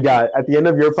distracted we got at the end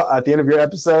of your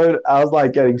episode. I was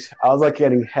like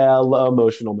getting hella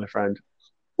emotional, my friend.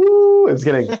 Woo! It's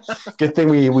getting good thing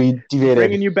we deviated.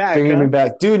 Bringing you back, me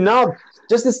back, dude. No,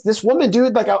 just this woman,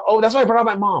 dude. Like, that's why I brought up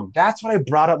my mom. That's why I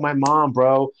brought up my mom,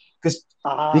 bro.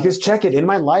 Because check it in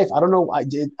my life. I don't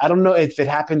know if it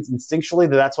happens instinctually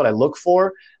that's what I look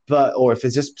for, or if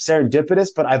it's just serendipitous.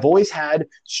 But I've always had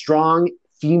strong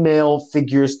female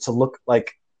figures to look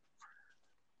like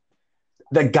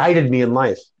that guided me in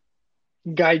life.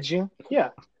 Guide you, yeah.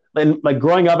 And like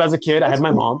growing up as a kid, I had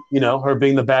my mom. You know, her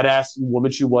being the badass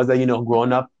woman she was. That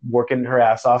growing up working her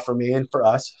ass off for me and for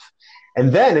us.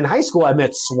 And then in high school, I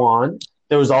met Swan.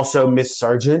 There was also Miss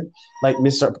Sargent. Like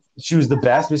she was the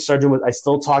best. Miss Sargent I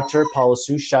still talk to her. Paula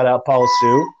Sue, shout out Paula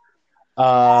Sue.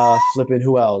 Flipping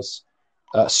who else?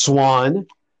 Swan.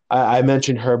 I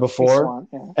mentioned her before. Swan,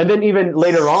 yeah. And then even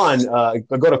later on, I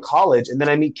go to college, and then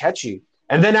I meet Catchy.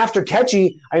 And then after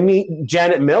Catchy, I meet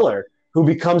Janet Miller, who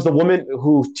becomes the woman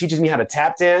who teaches me how to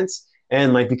tap dance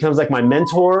and like becomes like my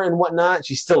mentor and whatnot.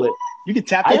 She's still it. You can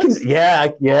tap dance? Yeah,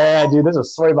 dude. There's a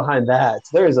story behind that.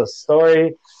 There is a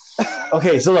story.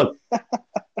 Okay, so look,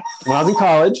 when I was in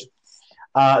college,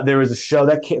 there was a show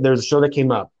that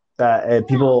came up that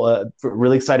people were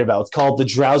really excited about. It's called The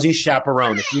Drowsy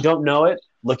Chaperone. If you don't know it,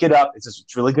 look it up. It's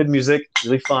really good music,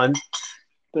 really fun.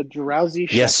 The Drowsy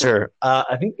Chaperone. Yes, sir.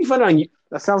 I think you find it on.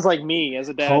 That sounds like me as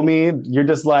a dad. Homie, you're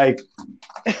just like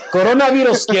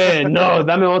coronavirus skin. No,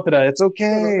 dame otra. It's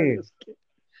okay.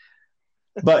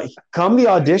 But come the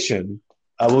audition,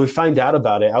 when we find out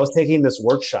about it, I was taking this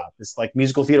workshop, this like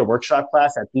musical theater workshop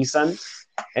class at Nissan,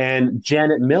 and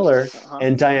Janet Miller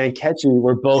and Diane Catchy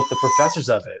were both the professors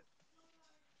of it.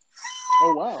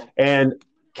 Oh wow! And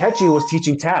Catchy was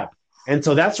teaching tap, and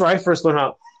so that's where I first learned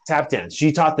how tap dance.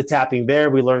 She taught the tapping there.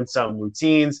 We learned some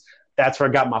routines. That's where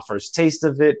I got my first taste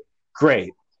of it.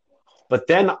 Great. But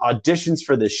then auditions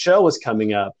for this show was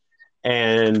coming up,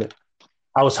 and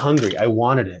I was hungry. I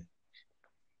wanted it.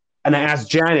 And I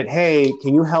asked Janet, hey,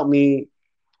 can you help me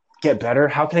get better?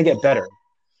 How can I get better?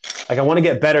 Like, I want to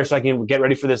get better so I can get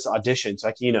ready for this audition so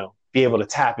I can, be able to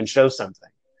tap and show something.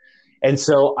 And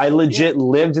so I legit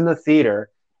lived in the theater,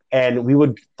 and we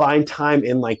would find time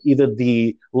in like either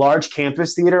the large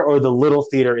campus theater or the little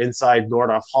theater inside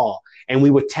Nordhoff Hall. And we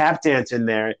would tap dance in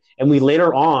there. And we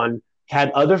later on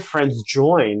had other friends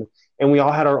join, and we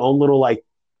all had our own little like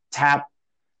tap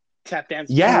dance.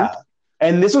 Yeah. Group.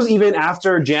 And this was even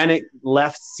after Janet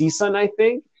left CSUN, I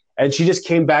think. And she just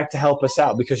came back to help us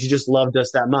out because she just loved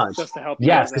us that much. Just to help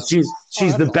yes, because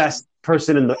she's the best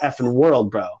person in the effing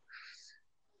world, bro.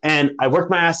 And I worked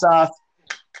my ass off.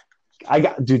 I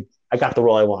got the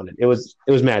role I wanted. It was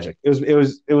magic. It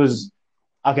was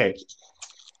okay.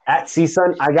 At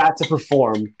CSUN, I got to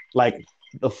perform like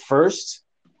the first.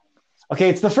 Okay,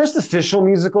 it's the first official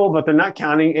musical, but they're not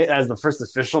counting it as the first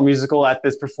official musical at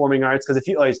this performing arts. Because if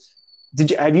you always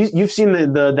you've seen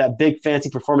that big fancy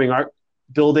performing art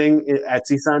building at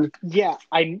CSUN? Yeah,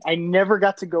 I never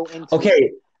got to go into.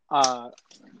 Okay,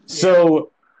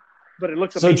 so. But it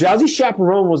looks amazing. So Drowsy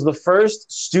Chaperone was the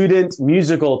first student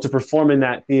musical to perform in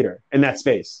that theater, in that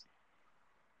space.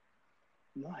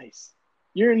 Nice.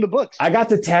 You're in the books. I got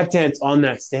to tap dance on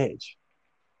that stage.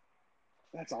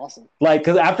 That's awesome. Like,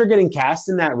 because after getting cast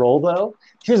in that role, though,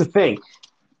 here's the thing.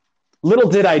 Little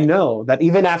did I know that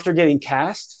even after getting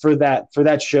cast for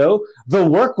that show, the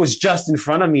work was just in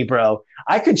front of me, bro.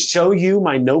 I could show you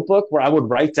my notebook where I would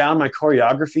write down my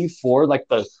choreography for like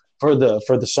for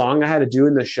the song I had to do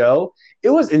in the show. It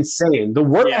was insane. The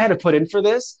work I had to put in for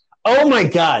this. Oh my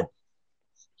God.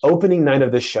 Opening night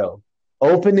of the show,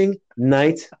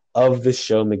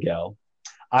 Miguel.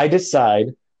 I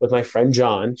decide with my friend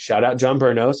John, shout out John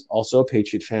Bernos, also a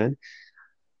Patriot fan.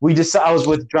 I was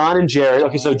with John and Jared.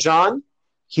 Okay, so John,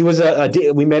 he was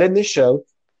we met in this show.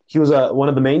 He was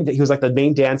he was like the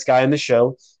main dance guy in the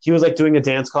show. He was like doing a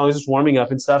dance call. He was just warming up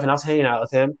and stuff. And I was hanging out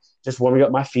with him, just warming up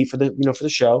my feet for the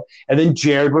show. And then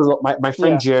Jared was my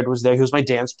friend Jared was there. He was my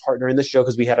dance partner in the show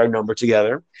because we had our number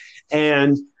together.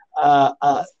 And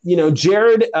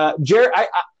Jared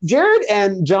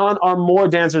and John are more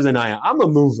dancers than I am. I'm a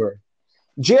mover.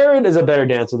 Jared is a better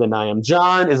dancer than I am.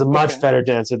 John is a much better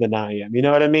dancer than I am. You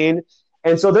know what I mean?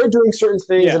 And so they're doing certain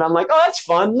things, and I'm like, oh, that's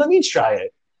fun. Let me try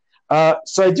it.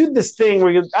 So I do this thing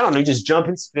where you just jump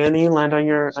and spin and you land on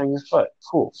your foot.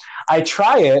 Cool. I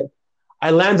try it.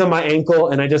 I land on my ankle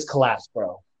and I just collapse,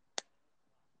 bro.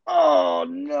 Oh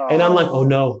no. And I'm like, oh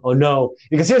no.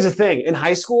 Because here's the thing. In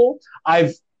high school,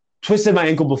 I've twisted my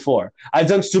ankle before. I've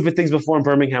done stupid things before in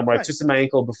Birmingham where I twisted my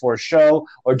ankle before a show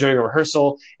or during a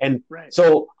rehearsal. And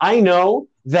so I know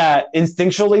that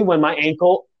instinctually when my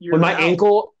ankle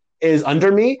is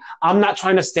under me, I'm not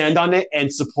trying to stand on it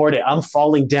and support it. I'm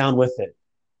falling down with it.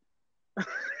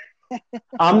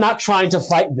 I'm not trying to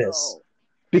fight this.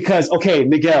 Because, okay,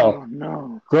 Miguel,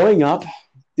 growing up,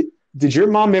 did your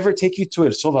mom ever take you to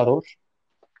El Salvador?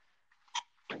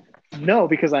 No,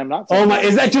 because I'm not. Oh my!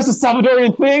 Is that just a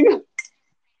Salvadorian thing?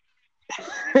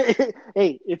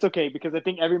 Hey, it's okay because I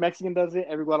think every Mexican does it.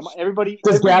 Everybody.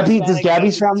 Does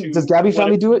Gabby's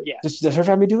family do it? Yeah. Does her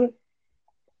family do it?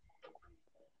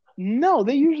 No,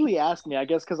 they usually ask me. I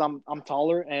guess because I'm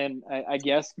taller, and I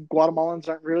guess Guatemalans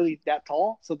aren't really that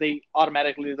tall, so they're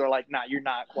like, "Nah, you're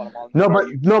not Guatemalan."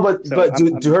 But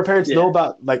do her parents know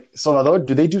about like Salvador?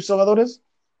 Do they do Salvadores?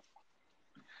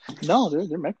 No, they're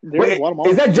Guatemalan.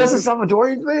 Is that just a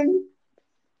Salvadorian thing?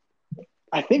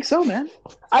 I think so, man.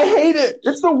 I hate it.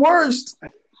 It's the worst.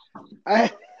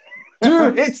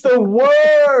 Dude, it's the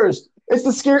worst. It's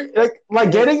the scary,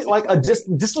 like getting like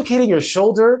dislocating your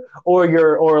shoulder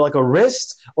or like a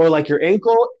wrist or like your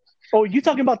ankle. Oh, you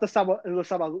talking about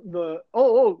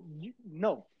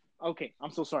no. Okay,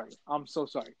 I'm so sorry.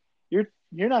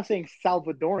 You're not saying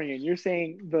Salvadorian. You're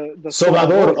saying the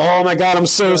Salvador. Oh my God, I'm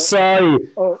so sorry.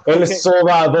 El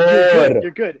Salvador.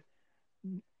 You're good.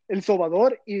 El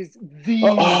Salvador is the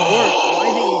worst.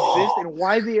 Why they exist and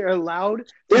why they are allowed.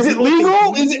 Is it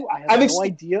legal? I have no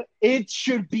idea. It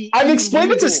should be. I've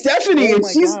explained it to Stephanie, and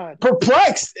she's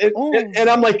perplexed. And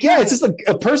I'm like, yeah, it's just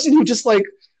a person who just like,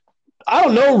 I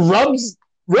don't know,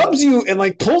 rubs you and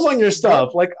like pulls on your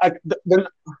stuff. Like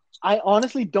I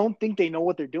honestly don't think they know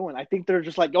what they're doing. I think they're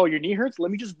just like, oh, your knee hurts? Let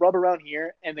me just rub around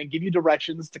here and then give you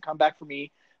directions to come back for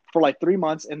me for like 3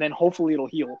 months, and then hopefully it'll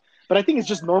heal. But I think it's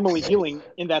just normally healing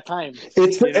in that time.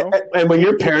 And when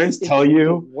your parents tell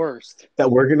you worst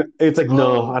that we're gonna, it's like,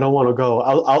 no, I don't want to go.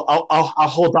 I'll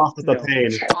hold off with the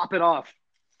pain. Chop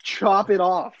it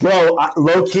off, bro.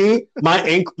 Low key, my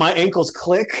ankles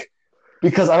click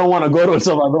because I don't want to go to El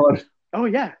Salvador. Oh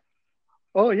yeah.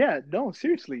 No,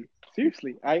 seriously.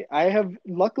 I have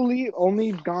luckily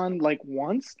only gone like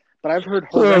once, but I've heard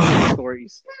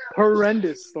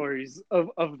horrendous stories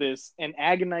of this and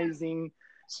agonizing.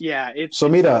 Yeah, it's so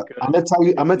Mira, I'm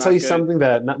gonna tell you something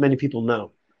that not many people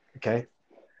know. Okay.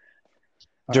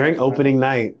 During opening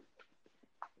night,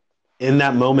 in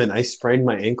that moment, I sprained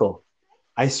my ankle.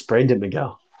 I sprained it,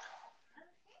 Miguel.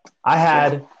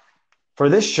 For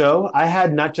this show, I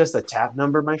had not just a tap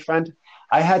number, my friend.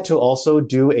 I had to also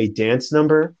do a dance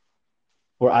number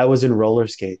where I was in roller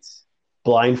skates,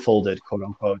 blindfolded, quote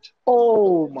unquote.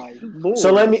 Oh my Lord.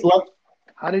 So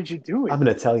how did you do it? I'm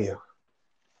going to tell you.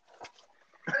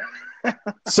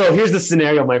 So here's the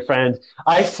scenario, my friend.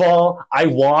 I fall, I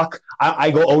walk,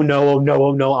 I go, oh no.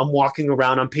 I'm walking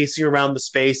around, I'm pacing around the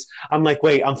space. I'm like,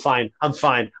 wait, I'm fine.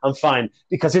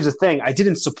 Because here's the thing, I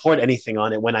didn't support anything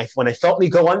on it. When I felt me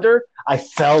go under, I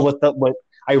fell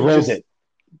I rose it.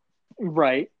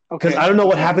 Right. Because I don't know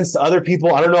what happens to other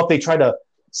people. I don't know if they try to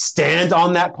stand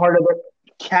on that part of it.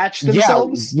 Catch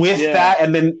themselves that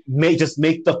and then make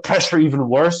the pressure even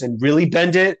worse and really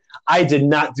bend it. I did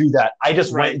not do that. I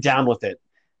just went down with it.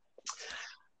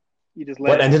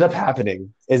 What ended up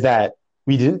happening is that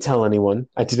we didn't tell anyone.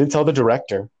 I didn't tell the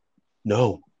director.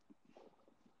 No.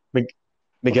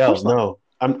 Miguel, no.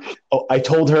 I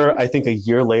told her, I think a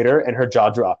year later, and her jaw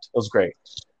dropped. It was great.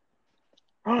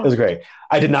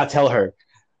 I did not tell her.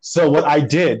 So what I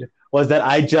did was that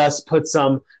I just put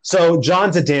so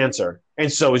John's a dancer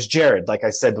and so is Jared, like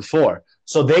I said before.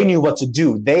 So they knew what to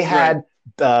do. They had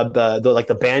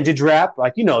the bandage wrap,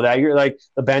 like, you know, that you're like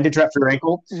the bandage wrap for your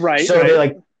ankle. Right. So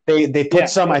they put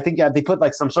they put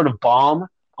like some sort of balm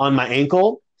on my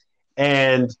ankle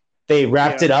and they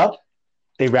wrapped it up.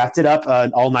 They wrapped it up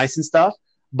all nice and stuff.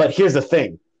 But here's the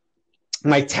thing.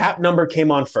 My tap number came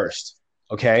on first.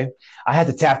 Okay. I had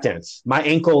to tap dance. My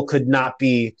ankle could not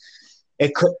be,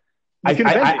 it could,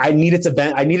 I needed to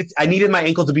bend. I needed my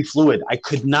ankle to be fluid. I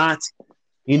could not,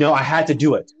 I had to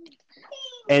do it.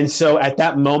 And so at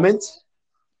that moment,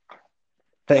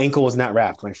 the ankle was not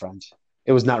wrapped, my friend.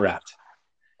 It was not wrapped.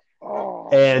 Oh,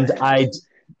 and man.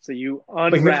 So you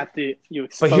unwrapped it. You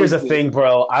exposed But here's the thing,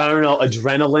 bro. I don't know,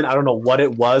 adrenaline. I don't know what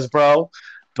it was, bro.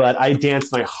 But I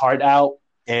danced my heart out.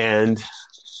 And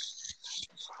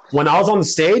when I was on the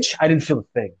stage, I didn't feel a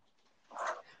thing.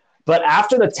 But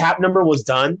after the tap number was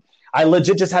done, I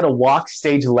legit just had to walk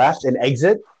stage left and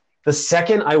exit. The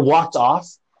second I walked off,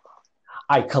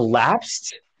 I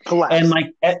collapsed. And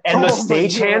the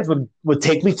stage hands would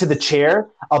take me to the chair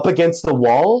up against the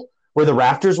wall where the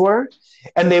rafters were,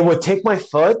 and they would take my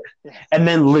foot and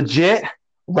then legit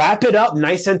wrap it up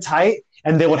nice and tight,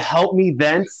 and they would help me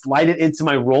then slide it into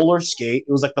my roller skate.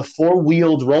 It was like the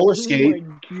 4-wheeled roller skate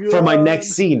for my next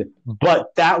scene.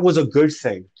 But that was a good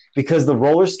thing because the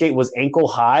roller skate was ankle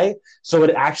high, so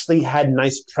it actually had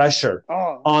nice pressure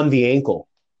on the ankle.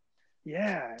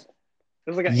 Yeah. It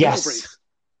was like an ankle brace.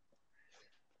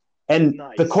 And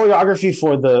the choreography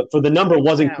for the number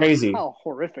wasn't crazy. How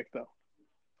horrific, though.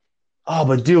 Oh,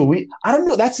 but dude, I don't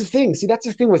know. That's the thing. See, that's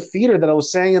the thing with theater that I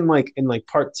was saying in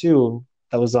part 2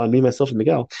 that was on Me, Myself, and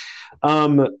Miguel.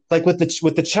 Like with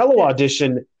the cello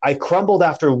audition, I crumbled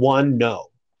after one no.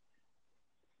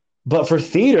 But for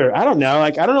theater, I don't know.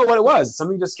 Like, I don't know what it was.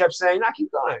 Somebody just kept saying, "Nah,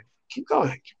 keep going, keep going,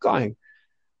 keep going."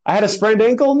 I had a sprained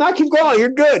ankle. Nah, keep going. You're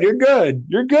good. You're good.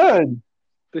 You're good.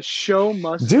 The show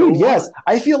must Dude, go yes. on.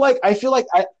 I feel like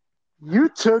you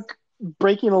took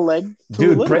breaking a leg.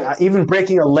 Dude, even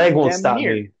breaking a leg won't stop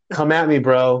me. Come at me,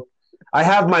 bro. I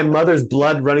have my mother's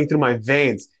blood running through my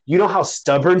veins. You know how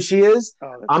stubborn she is?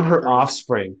 I'm her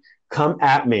offspring. Come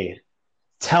at me.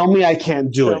 Tell me I can't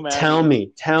do it. Tell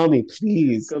me,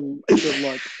 please. Good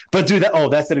luck. But dude,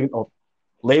 that's it.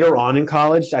 Later on in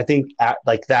college, I think at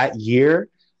like that year,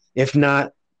 if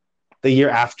not the year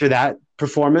after that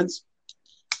performance,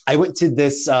 I went to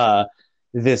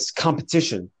this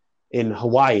competition in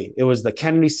Hawaii. It was the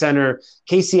Kennedy Center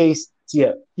KCA.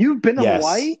 Yeah. You've been to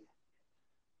Hawaii?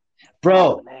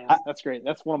 Bro, man, that's great.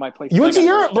 That's one of my places. You went to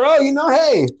Europe, bro.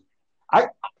 Hey, I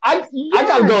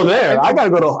gotta go there. I gotta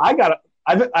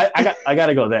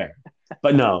go there.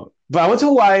 But I went to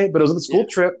Hawaii, but it was a school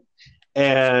trip,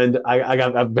 and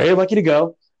I'm very lucky to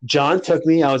go. John took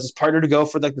me. I was his partner to go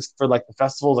for the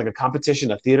festival, like a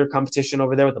competition, a theater competition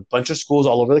over there with a bunch of schools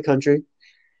all over the country.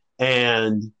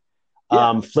 And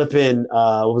flipping,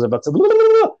 what was I about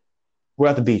to? We're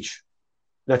at the beach.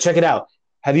 Now check it out.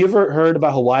 Have you ever heard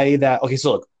about Hawaii?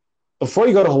 So look, before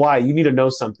you go to Hawaii, you need to know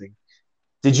something.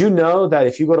 Did you know that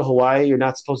if you go to Hawaii, you're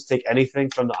not supposed to take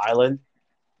anything from the island,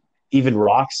 even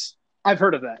rocks? I've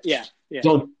heard of that. Yeah.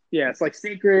 It's like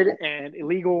sacred and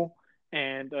illegal.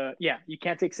 And you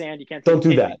can't take sand. You can't. Don't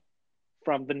do that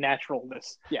from the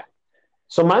naturalness. Yeah.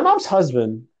 So my mom's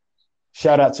husband,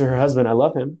 shout out to her husband, I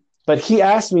love him. But he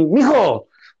asked me, "Mijo,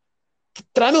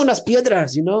 tráeme unas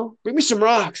piedras, bring me some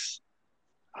rocks."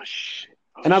 Oh shit!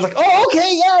 And I was like, "Oh,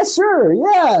 okay, yeah, sure,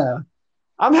 yeah,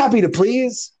 I'm happy to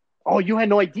please." Oh, you had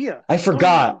no idea. I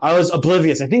forgot. I was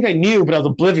oblivious. I think I knew, but I was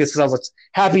oblivious because I was like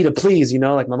happy to please,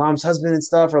 like my mom's husband and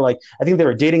stuff, or like I think they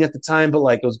were dating at the time, but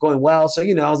like it was going well. So,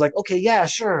 I was like, okay, yeah,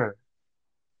 sure.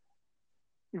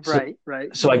 Right.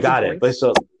 So I got it. But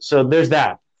so there's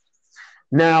that.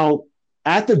 Now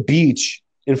at the beach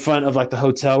in front of like the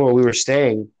hotel where we were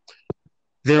staying,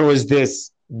 there was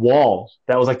this wall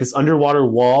that was like this underwater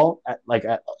wall at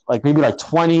maybe like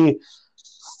 20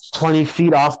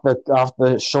 feet off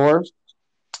the shore.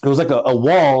 It was like a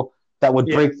wall that would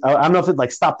break. I don't know if it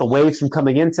like stopped the waves from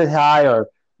coming into high or,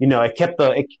 it kept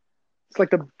it's like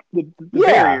the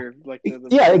barrier. Like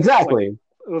exactly.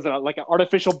 It was like an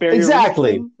artificial barrier.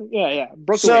 Exactly. Yeah.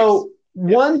 So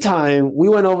one time we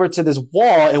went over to this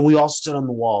wall and we all stood on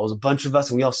the wall. It was a bunch of us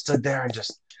and we all stood there and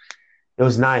just, it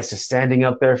was nice just standing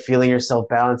up there, feeling yourself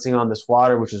balancing on this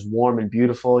water, which is warm and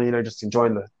beautiful, just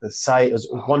enjoying the sight. It was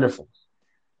wonderful.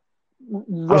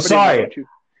 I'm sorry,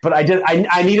 but I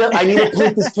need to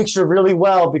paint this picture really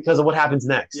well because of what happens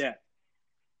next. Yeah.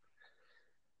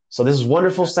 So this is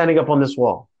wonderful standing up on this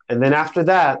wall. And then after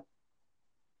that,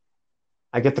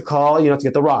 I get the call, to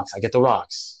get the rocks. I get the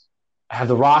rocks. I have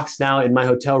the rocks now in my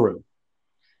hotel room.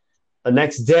 The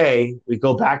next day, we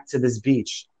go back to this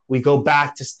beach. We go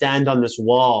back to stand on this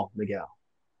wall, Miguel.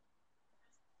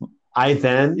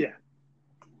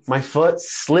 My foot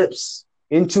slips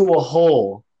into a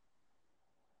hole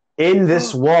in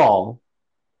this wall,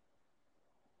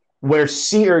 where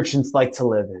sea urchins like to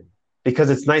live in because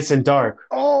it's nice and dark.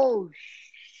 Oh,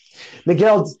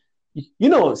 Miguel, you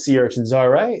know what sea urchins are,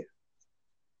 right?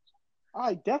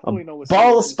 I A definitely know what sea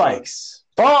ball of urchins are. spikes.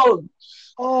 Ball.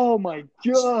 Oh my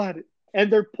god.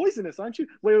 And they're poisonous, aren't you?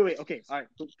 Wait. Okay, all right,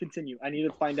 continue. I need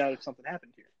to find out if something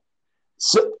happened here.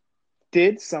 So,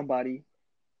 Did somebody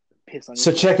piss on your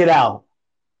so foot? check it out.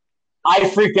 I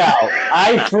freak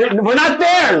out. We're not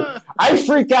there. I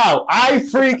freak out.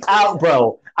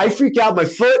 Bro. I freak out. My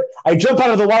foot. I jump out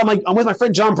of the water. I'm with my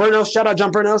friend John Burnos. Shout out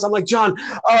John Burnos. I'm like, John,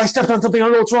 oh, I stepped on something. I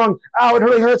don't know what's wrong. Oh, it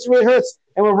really hurts. It really hurts.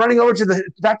 And we're running over to the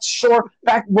back to shore.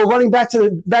 We're running back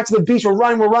to the beach. We're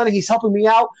running. He's helping me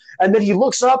out. And then he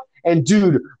looks up, and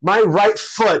dude, my right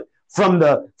foot from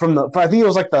the I think it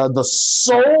was like the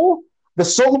sole,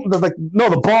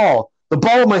 the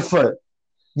ball of my foot.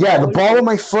 Yeah, the ball of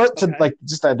my foot to like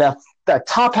just that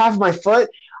top half of my foot,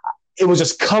 it was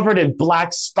just covered in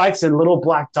black spikes and little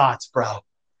black dots, bro.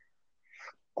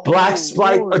 Black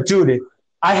spike, dude.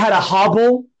 I had a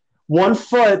hobble, 1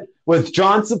 foot, with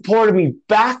John supporting me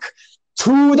back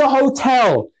to the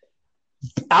hotel.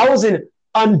 I was in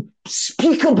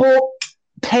unspeakable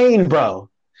pain, bro.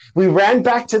 We ran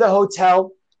back to the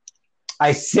hotel.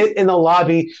 I sit in the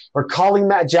lobby. We're calling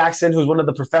Matt Jackson, who's one of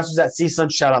the professors at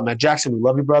CSUN. Shout out, Matt Jackson. We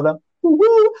love you, brother.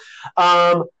 Woo-hoo.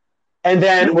 And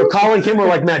then we're calling him. We're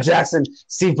like, Matt Jackson,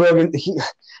 Steve Brogan,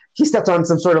 he stepped on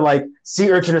some sort of like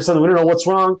sea urchin or something. We don't know what's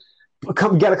wrong.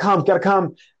 Gotta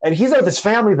come. And he's there with his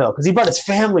family, though, because he brought his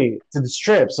family to this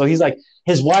trip. So he's like,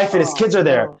 his wife and his kids are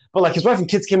there. But like his wife and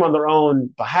kids came on their own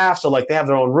behalf. So like they have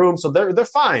their own room. So they're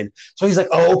fine. So he's like,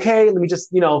 oh, okay. Let me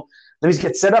just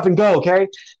get set up and go, okay?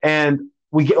 And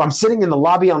I'm sitting in the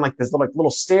lobby on like this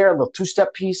little stair, little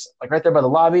 2-step piece, like right there by the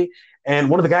lobby.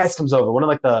 And one of the guys comes over. One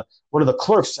of the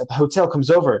clerks at the hotel comes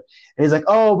over, and he's like,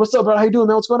 "Oh, what's up, bro? How you doing,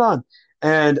 man? What's going on?"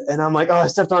 And I'm like, "Oh, I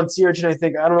stepped on sea urchin. I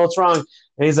think I don't know what's wrong."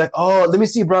 And he's like, "Oh, let me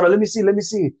see, brother. Let me see.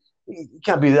 It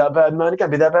can't be that bad, man. It can't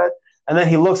be that bad." And then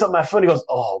he looks up my foot. And he goes,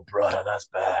 "Oh, brother, that's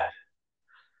bad.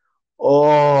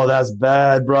 Oh, that's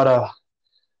bad, brother.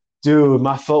 Dude,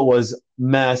 my foot was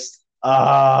messed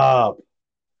up."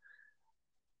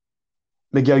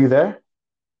 Miguel, you there?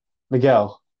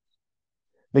 Miguel,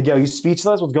 you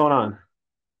speechless? What's going on?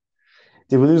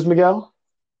 Did we lose Miguel?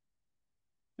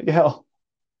 Miguel,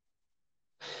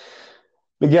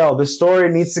 this story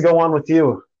needs to go on with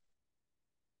you.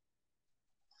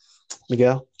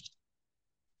 Miguel,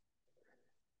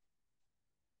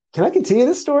 can I continue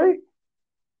this story?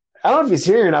 I don't know if he's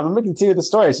here or not. I'm going to continue the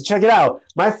story. So check it out.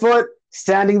 My foot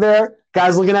standing there,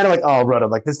 guys looking at it like, oh, brother,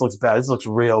 like this looks bad. This looks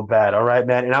real bad. All right,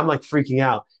 man. And I'm like freaking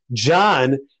out.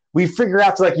 John, we figure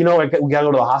out to like, we got to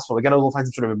go to the hospital. We got to go find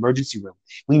some sort of emergency room.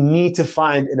 We need to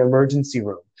find an emergency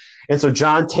room. And so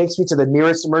John takes me to the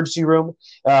nearest emergency room.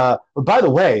 But by the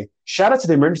way, shout out to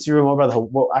the emergency room over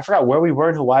I forgot where we were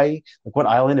in Hawaii, like what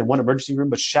island and what emergency room,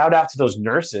 but shout out to those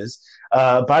nurses.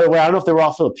 By the way, I don't know if they were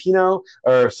all Filipino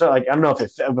or so. Like I don't know if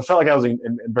it felt like I was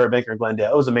in Burbank or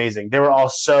Glendale. It was amazing. They were all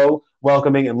so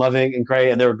welcoming and loving and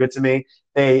great, and they were good to me.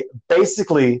 They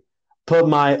basically put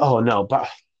but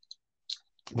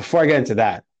before I get into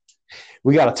that,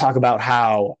 we got to talk about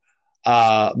how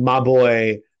my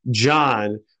boy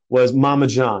John was Mama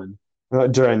John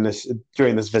during this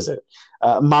visit.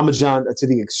 Mama John to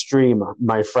the extreme,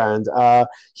 my friend.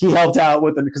 He helped out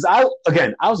with it because I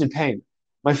was in pain.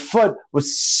 My foot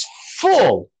was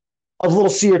full of little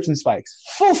sea urchin spikes,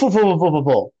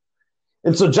 full.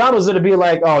 And so John was going to be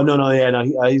like, "Oh no,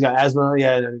 he's got asthma,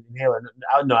 inhaler,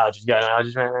 no allergies, you got no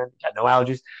allergies, man, got no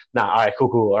allergies, nah, all right,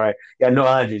 cool, all right, yeah, no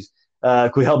allergies.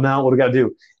 Can we help him out? What do we got to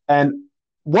do?" And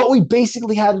what we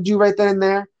basically had to do right then and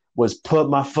there was put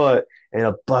my foot in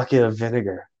a bucket of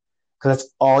vinegar, because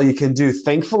that's all you can do.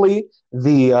 Thankfully,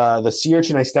 the sea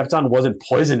urchin I stepped on wasn't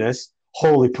poisonous.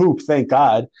 Holy poop, thank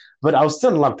God. But I was still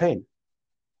in a lot of pain.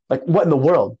 Like, what in the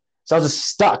world? So I was just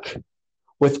stuck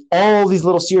with all these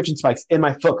little sea urchin spikes in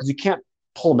my foot because you can't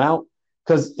pull them out.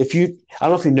 Because I don't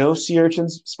know if you know sea urchin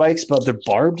spikes, but they're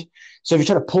barbed. So if you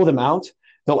try to pull them out,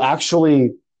 they'll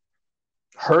actually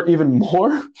hurt even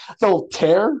more. They'll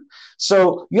tear.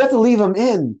 So you have to leave them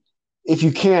in if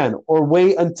you can, or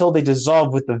wait until they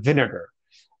dissolve with the vinegar.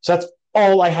 So that's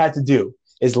all I had to do,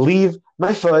 is leave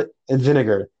my foot in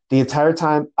vinegar the entire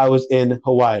time I was in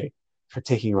Hawaii for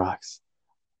taking rocks.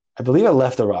 I believe I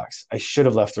left the rocks. I should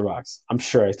have left the rocks. I'm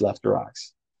sure I left the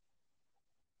rocks.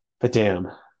 But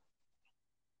damn.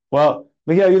 Well,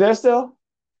 Miguel, you there still?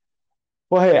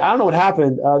 Well, hey, I don't know what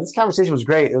happened. This conversation was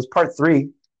great. It was part 3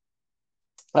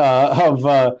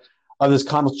 of this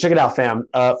conversation. Check it out, fam.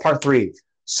 Part 3.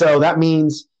 So that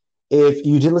means If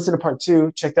you didn't listen to part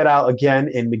 2, check that out again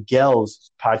in Miguel's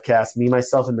podcast, Me,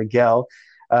 Myself, and Miguel.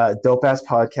 Dope ass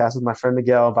podcast with my friend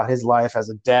Miguel about his life as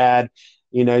a dad.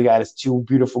 You know, he got his 2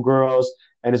 beautiful girls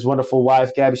and his wonderful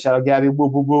wife, Gabby. Shout out Gabby, woo,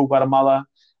 woo, woo, Guatemala.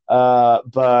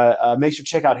 But make sure to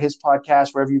check out his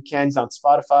podcast wherever you can. He's on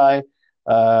Spotify.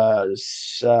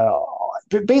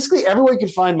 Basically everywhere you can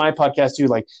find my podcast too,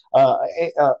 like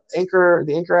Anchor,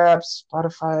 the Anchor app,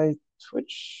 Spotify,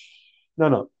 Twitch.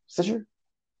 No, Stitcher.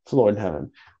 Lord in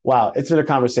heaven. Wow, it's been a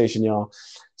conversation, y'all.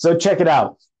 So check it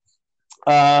out.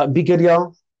 Be good,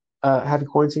 y'all. Happy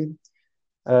quarantine.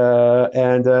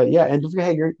 And don't forget,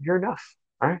 hey, you're enough.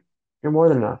 All right, you're more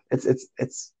than enough.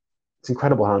 It's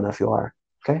incredible how enough you are.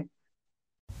 Okay.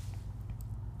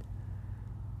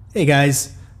 Hey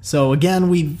guys. So again,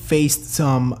 we faced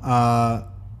some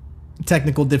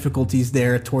technical difficulties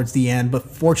there towards the end, but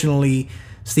fortunately,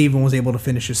 Steven was able to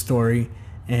finish his story.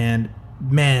 And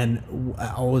man,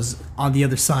 I was on the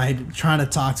other side trying to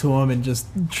talk to him and just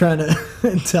trying to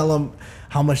tell him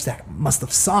how much that must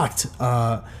have sucked.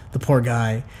 The poor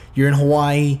guy. You're in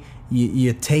Hawaii.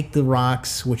 You take the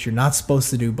rocks, which you're not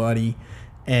supposed to do, buddy.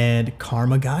 And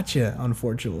karma got you,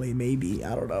 unfortunately. Maybe.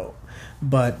 I don't know.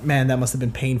 But man, that must have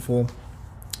been painful.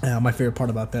 My favorite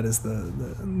part about that is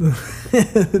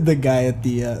the guy at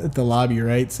the lobby,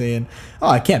 right, saying,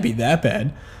 "Oh, it can't be that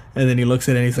bad," and then he looks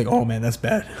at it and he's like, "Oh man, that's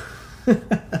bad."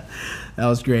 That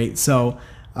was great. So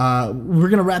we're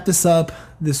gonna wrap this up.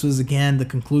 This was again the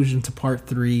conclusion to part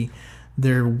 3.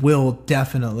 There will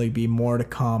definitely be more to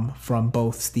come from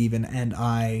both Steven and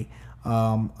I,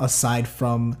 aside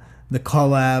from the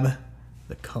collaboration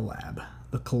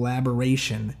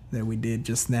that we did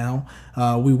just now.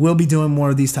 We will be doing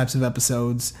more of these types of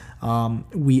episodes.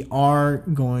 We are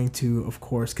going to, of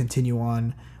course, continue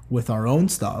on with our own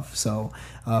stuff. So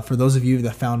for those of you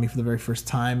that found me for the very first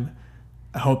time,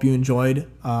 I hope you enjoyed.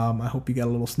 I hope you got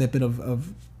a little snippet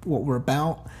of what we're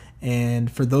about. And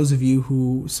for those of you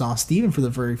who saw Steven for the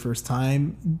very first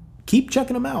time, keep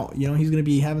checking him out. You know, he's going to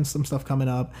be having some stuff coming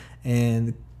up.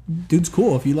 And dude's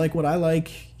cool. If you like what I like,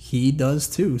 he does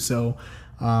too. So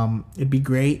it'd be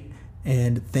great.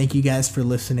 And thank you guys for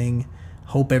listening.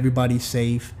 Hope everybody's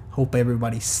safe. Hope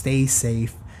everybody stays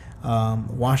safe.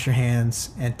 Wash your hands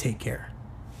and take care.